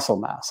muscle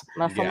mass.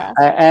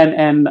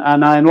 And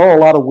I know a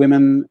lot of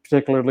women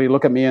particularly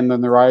look at me and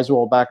then their eyes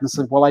roll back and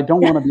say, well, I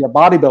don't want to be a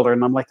bodybuilder.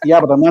 And I'm like,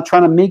 yeah, but I'm not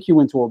trying to make you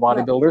into a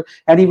bodybuilder.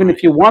 And even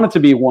if you wanted to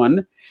be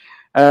one,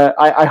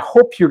 I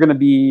hope you're going to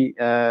be,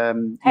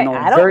 very,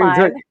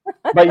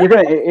 but you're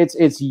going to,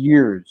 it's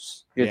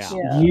years. It's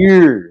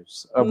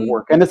years of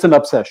work, and it's an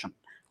obsession.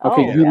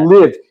 Okay, you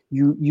live,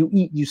 you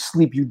eat, you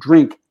sleep, you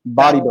drink,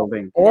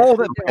 bodybuilding. All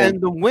that,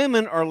 and the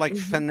women are like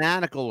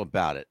fanatical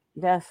about it.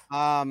 Yes.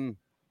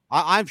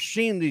 I've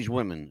seen these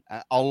women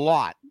a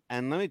lot,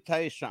 and let me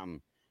tell you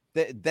something.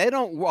 They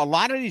don't. A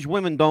lot of these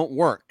women don't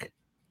work.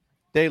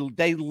 They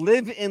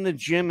live in the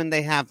gym, and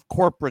they have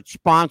corporate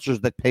sponsors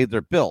that pay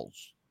their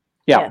bills.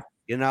 Yeah.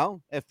 You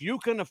know, if you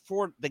can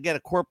afford to get a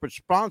corporate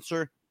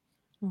sponsor,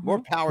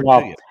 more power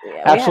to you.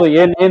 Actually,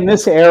 in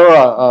this era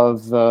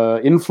of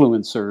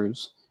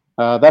influencers,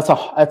 that's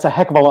a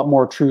heck of a lot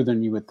more true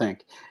than you would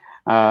think.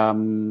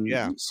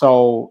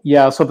 So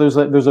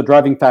there's a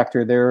driving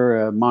factor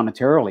there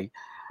monetarily.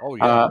 Oh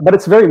yeah. But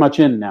it's very much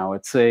in now.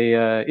 It's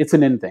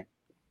an in thing.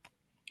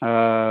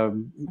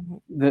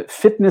 The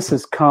fitness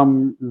has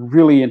come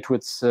really into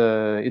its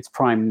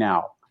prime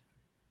now,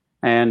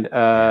 and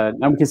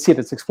now we can see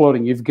it's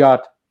exploding. You've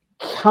got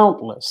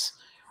countless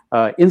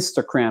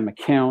Instagram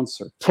accounts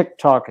or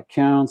TikTok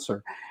accounts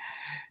or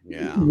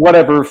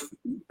whatever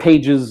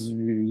pages,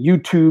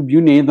 YouTube, you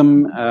name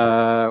them,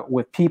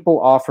 with people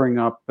offering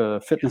up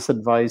fitness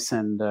advice,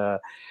 and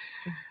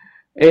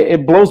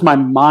it blows my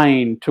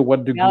mind to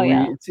what degree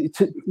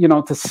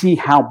to see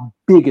how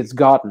big it's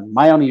gotten.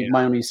 My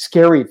only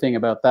scary thing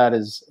about that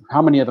is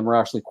how many of them are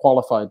actually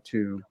qualified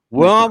to.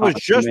 Well, I was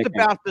just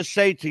about to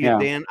say to you,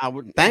 Dan, I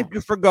would thank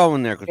you for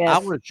going there, because I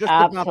was just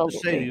about to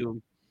say to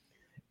you,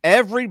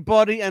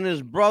 everybody and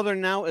his brother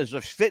now is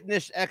a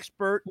fitness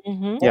expert.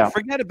 Well,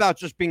 forget about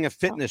just being a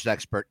fitness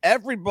expert.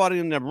 Everybody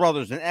and their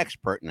brother's an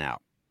expert now,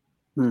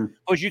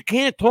 because you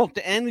can't talk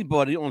to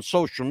anybody on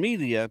social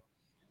media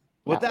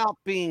without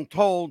being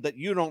told that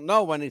you don't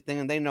know anything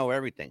and they know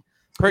everything,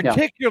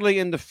 particularly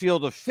in the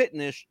field of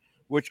fitness,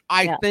 which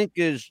I think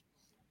is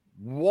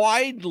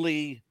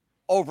widely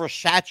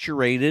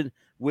oversaturated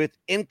with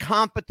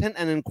incompetent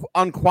and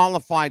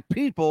unqualified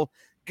people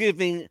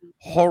giving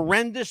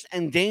horrendous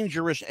and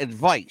dangerous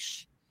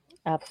advice.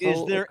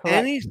 Absolutely. Is there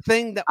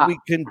anything that we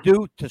can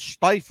do to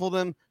stifle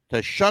them,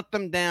 to shut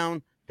them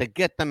down, to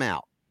get them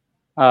out?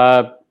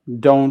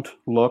 Don't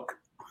look.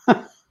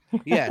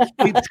 Yes,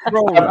 keep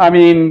scrolling. I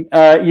mean,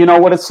 you know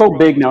what? It's so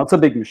big now. It's a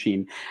big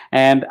machine.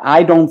 And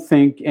I don't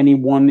think any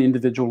one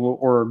individual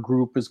or a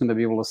group is going to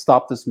be able to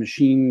stop this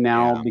machine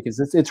now because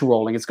it's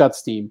rolling. It's got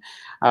steam.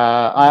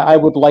 I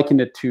would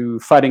liken it to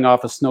fighting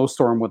off a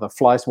snowstorm with a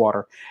fly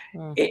swatter.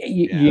 You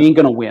ain't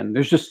going to win.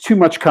 There's just too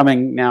much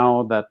coming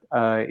now that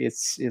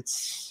it's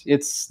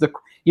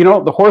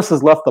the horse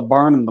has left the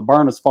barn and the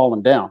barn has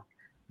fallen down.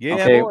 Yeah.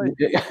 Okay.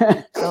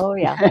 Oh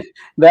yeah.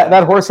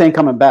 That horse ain't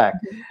coming back.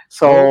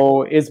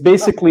 So it's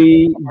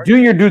basically do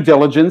your due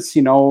diligence.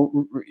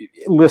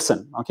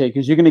 Listen, okay,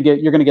 because you're gonna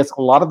get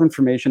a lot of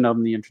information out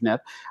on the internet.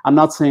 I'm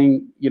not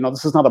saying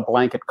this is not a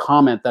blanket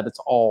comment that it's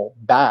all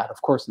bad.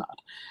 Of course not.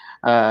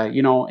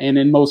 And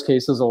in most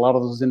cases, a lot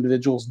of those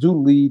individuals do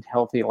lead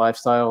healthy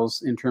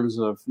lifestyles in terms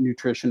of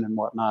nutrition and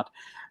whatnot.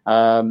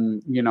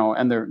 And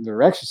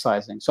they're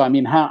exercising. So I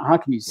mean, how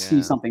can you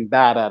see something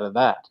bad out of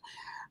that?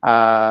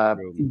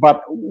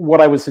 But what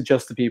I would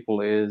suggest to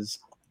people is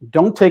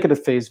don't take it at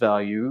face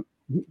value.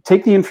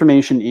 Take the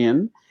information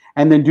in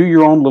and then do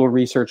your own little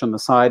research on the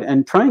side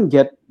and try and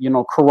get,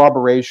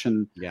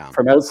 corroboration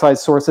from outside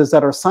sources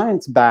that are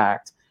science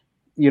backed,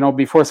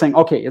 before saying,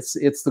 okay,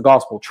 it's the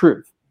gospel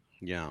truth.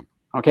 Yeah.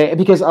 Okay.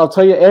 Because I'll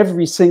tell you,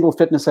 every single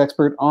fitness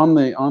expert on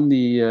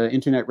the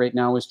internet right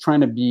now is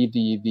trying to be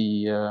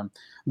the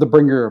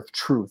bringer of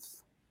truth.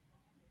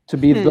 To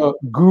be the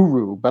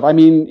guru, but I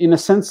mean, in a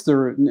sense,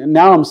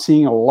 now I'm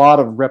seeing a lot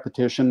of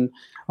repetition.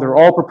 They're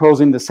all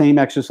proposing the same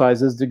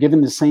exercises. They're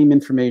giving the same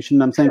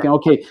information. I'm thinking,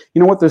 okay,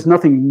 you know what? There's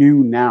nothing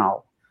new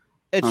now.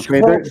 It's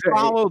called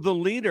follow the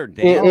leader,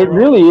 Dan. It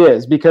really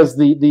is, because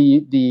the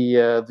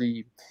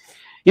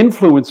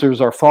influencers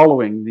are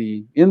following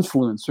the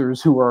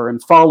influencers who are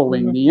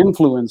following the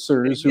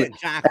influencers who,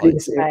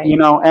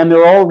 and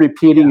they're all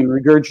repeating and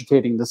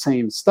regurgitating the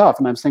same stuff.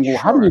 And I'm saying, well,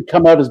 how do you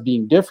come out as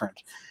being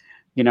different?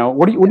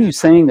 What are you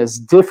saying that's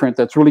different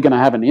that's really going to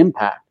have an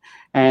impact?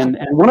 And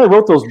when I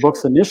wrote those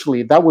books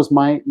initially, that was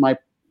my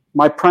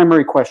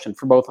primary question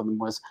for both of them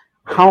was,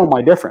 how am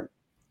I different?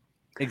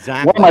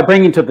 Exactly. What am I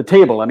bringing to the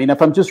table? I mean,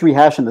 if I'm just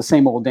rehashing the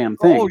same old damn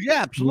thing,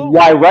 absolutely.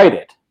 Why write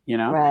it?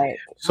 Right.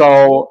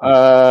 So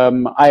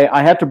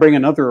I had to bring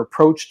another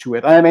approach to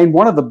it. I mean,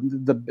 one of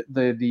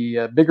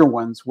the bigger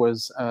ones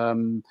was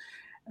the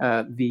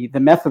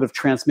method of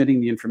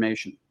transmitting the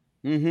information.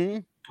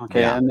 Mm-hmm.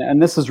 Okay,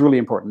 and this is really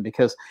important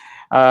because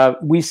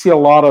we see a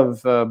lot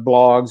of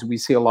blogs, we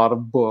see a lot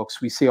of books,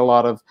 we see a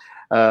lot of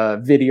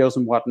videos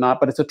and whatnot,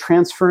 but it's a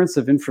transference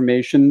of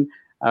information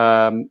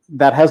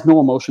that has no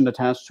emotion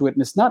attached to it,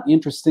 and it's not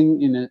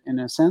interesting in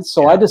a sense.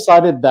 So I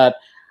decided that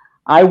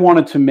I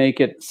wanted to make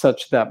it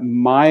such that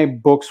my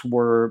books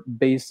were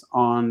based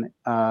on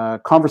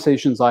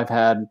conversations I've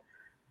had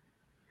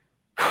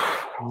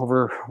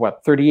over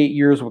 38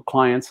 years with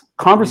clients,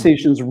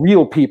 conversations,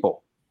 real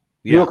people,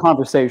 real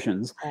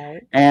conversations,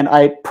 and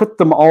I put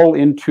them all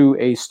into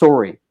a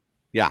story.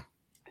 Yeah.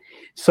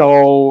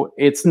 So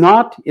it's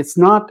not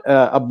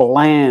a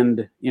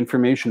bland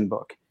information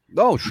book.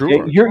 Oh,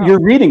 sure.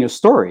 You're reading a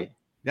story.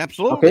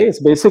 Absolutely. Okay,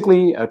 it's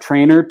basically a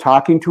trainer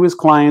talking to his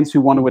clients who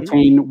want to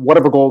attain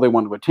whatever goal they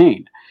want to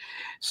attain.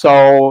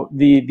 So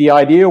the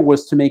idea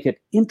was to make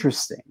it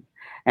interesting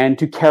and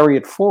to carry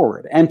it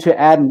forward and to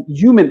add a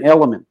human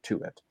element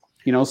to it.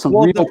 Some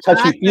real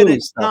touchy-feely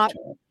stuff to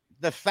it.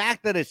 The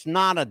fact that it's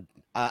not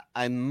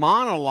a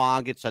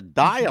monologue, it's a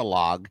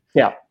dialogue,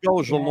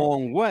 goes a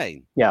long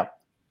way. Yeah.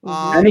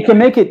 And you can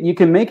make it,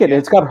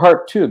 it's got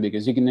heart too,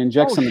 because you can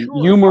inject some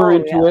humor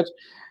into it.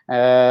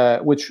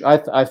 Which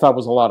I thought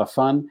was a lot of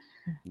fun,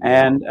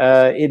 and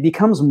it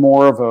becomes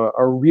more of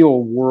a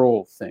real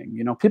world thing.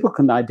 People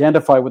can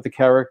identify with the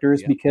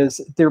characters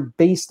because they're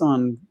based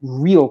on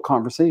real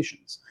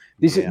conversations.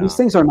 These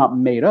things are not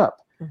made up.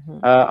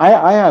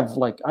 I have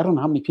I don't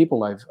know how many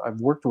people I've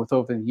worked with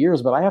over the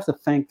years, but I have to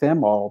thank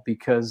them all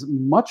because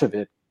much of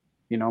it,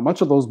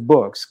 much of those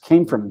books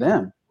came from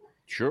them.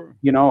 Sure.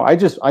 I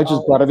just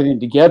brought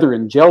everything together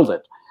and gelled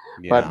it.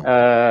 But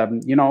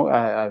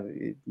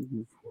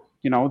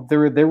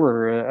they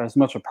were as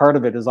much a part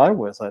of it as I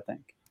was, I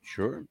think.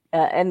 Sure.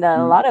 And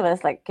a lot of us,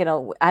 I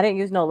didn't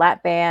use no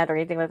lap band or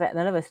anything like that.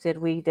 None of us did.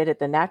 We did it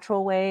the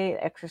natural way,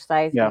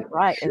 exercise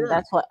right. Sure. And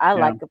that's what I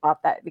like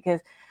about that, because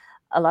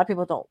a lot of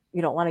people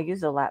you don't want to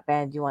use the lap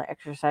band. You want to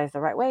exercise the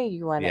right way.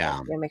 You want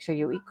to make sure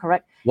you eat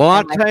correct. Well,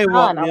 I'll tell you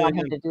what, I want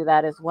him to do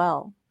that as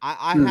well.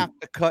 I have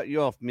to cut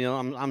you off, Neil.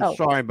 I'm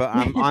sorry, but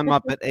I'm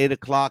up at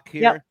 8:00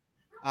 here.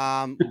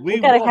 We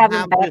gotta have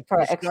him back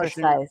for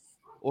exercise.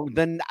 Well,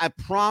 then I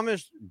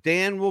promise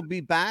Dan will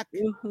be back,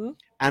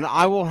 and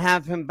I will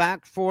have him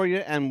back for you,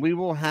 and we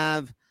will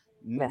have.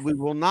 We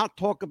will not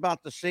talk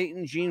about the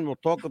Satan gene. We'll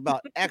talk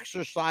about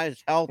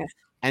exercise, health,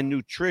 and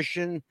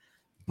nutrition.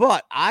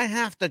 But I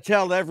have to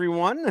tell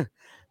everyone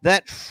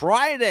that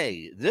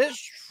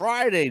this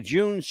Friday,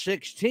 June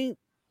 16th,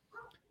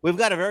 we've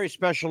got a very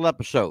special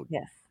episode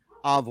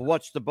of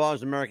What's the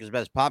Buzz, America's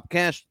Best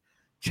Podcast.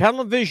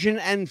 Television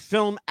and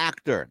film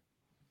actor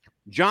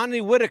Johnny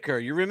Whitaker.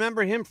 You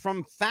remember him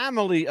from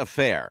Family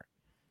Affair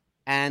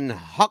and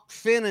Huck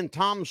Finn and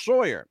Tom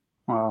Sawyer.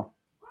 Wow.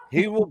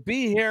 He will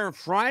be here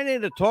Friday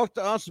to talk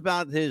to us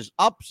about his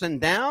ups and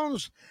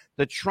downs,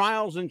 the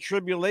trials and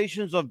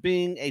tribulations of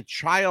being a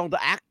child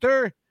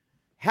actor,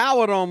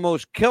 how it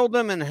almost killed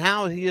him, and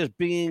how he is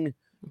being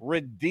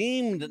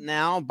redeemed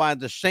now by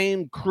the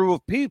same crew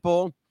of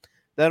people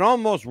that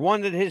almost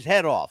wanted his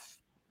head off.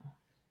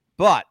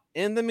 But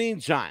in the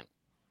meantime,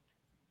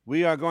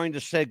 we are going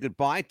to say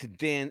goodbye to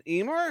Dan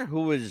Eamer,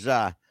 who is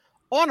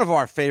one of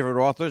our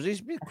favorite authors.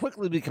 He's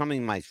quickly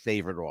becoming my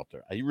favorite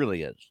author. He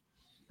really is.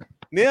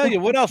 Amelia,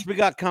 what else we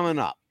got coming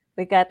up?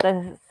 We got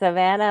the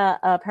Savannah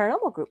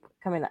Paranormal Group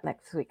coming up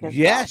next week.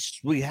 Yes,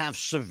 we have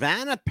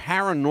Savannah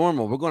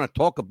Paranormal. We're going to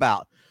talk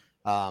about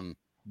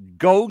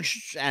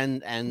ghosts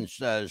and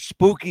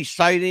spooky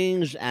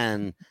sightings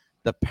and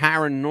the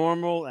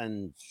paranormal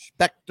and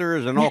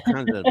specters and all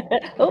kinds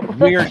of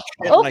weird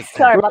shit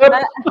sorry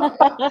that.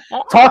 about that.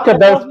 Talk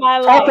about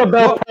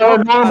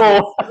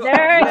paranormal.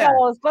 There it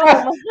goes.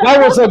 Boom. That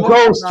was a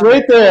ghost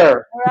right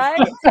there.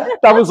 Right?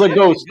 That was a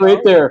ghost right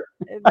there.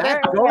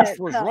 That ghost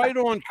was right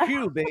on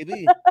cue,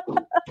 baby.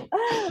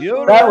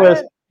 That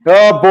was,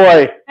 oh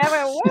boy.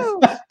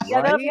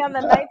 Yeah, that'll be on the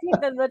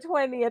 19th and the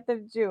 20th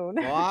of June.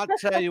 Well, I'll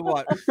tell you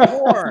what,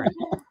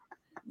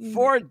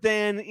 for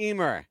Dan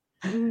Eamer.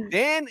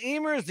 Dan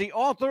Eamer is the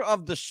author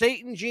of The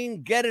Satan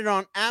Gene. Get it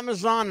on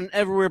Amazon and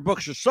everywhere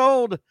books are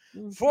sold.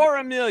 For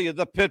Amelia,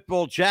 the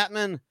Pitbull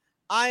Chapman,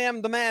 I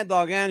am the Mad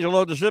Dog,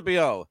 Angelo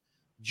DeCipio.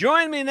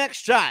 Join me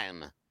next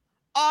time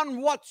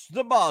on What's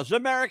the Buzz,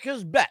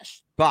 America's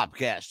Best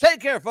Podcast. Take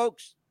care,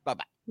 folks.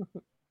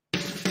 Bye-bye.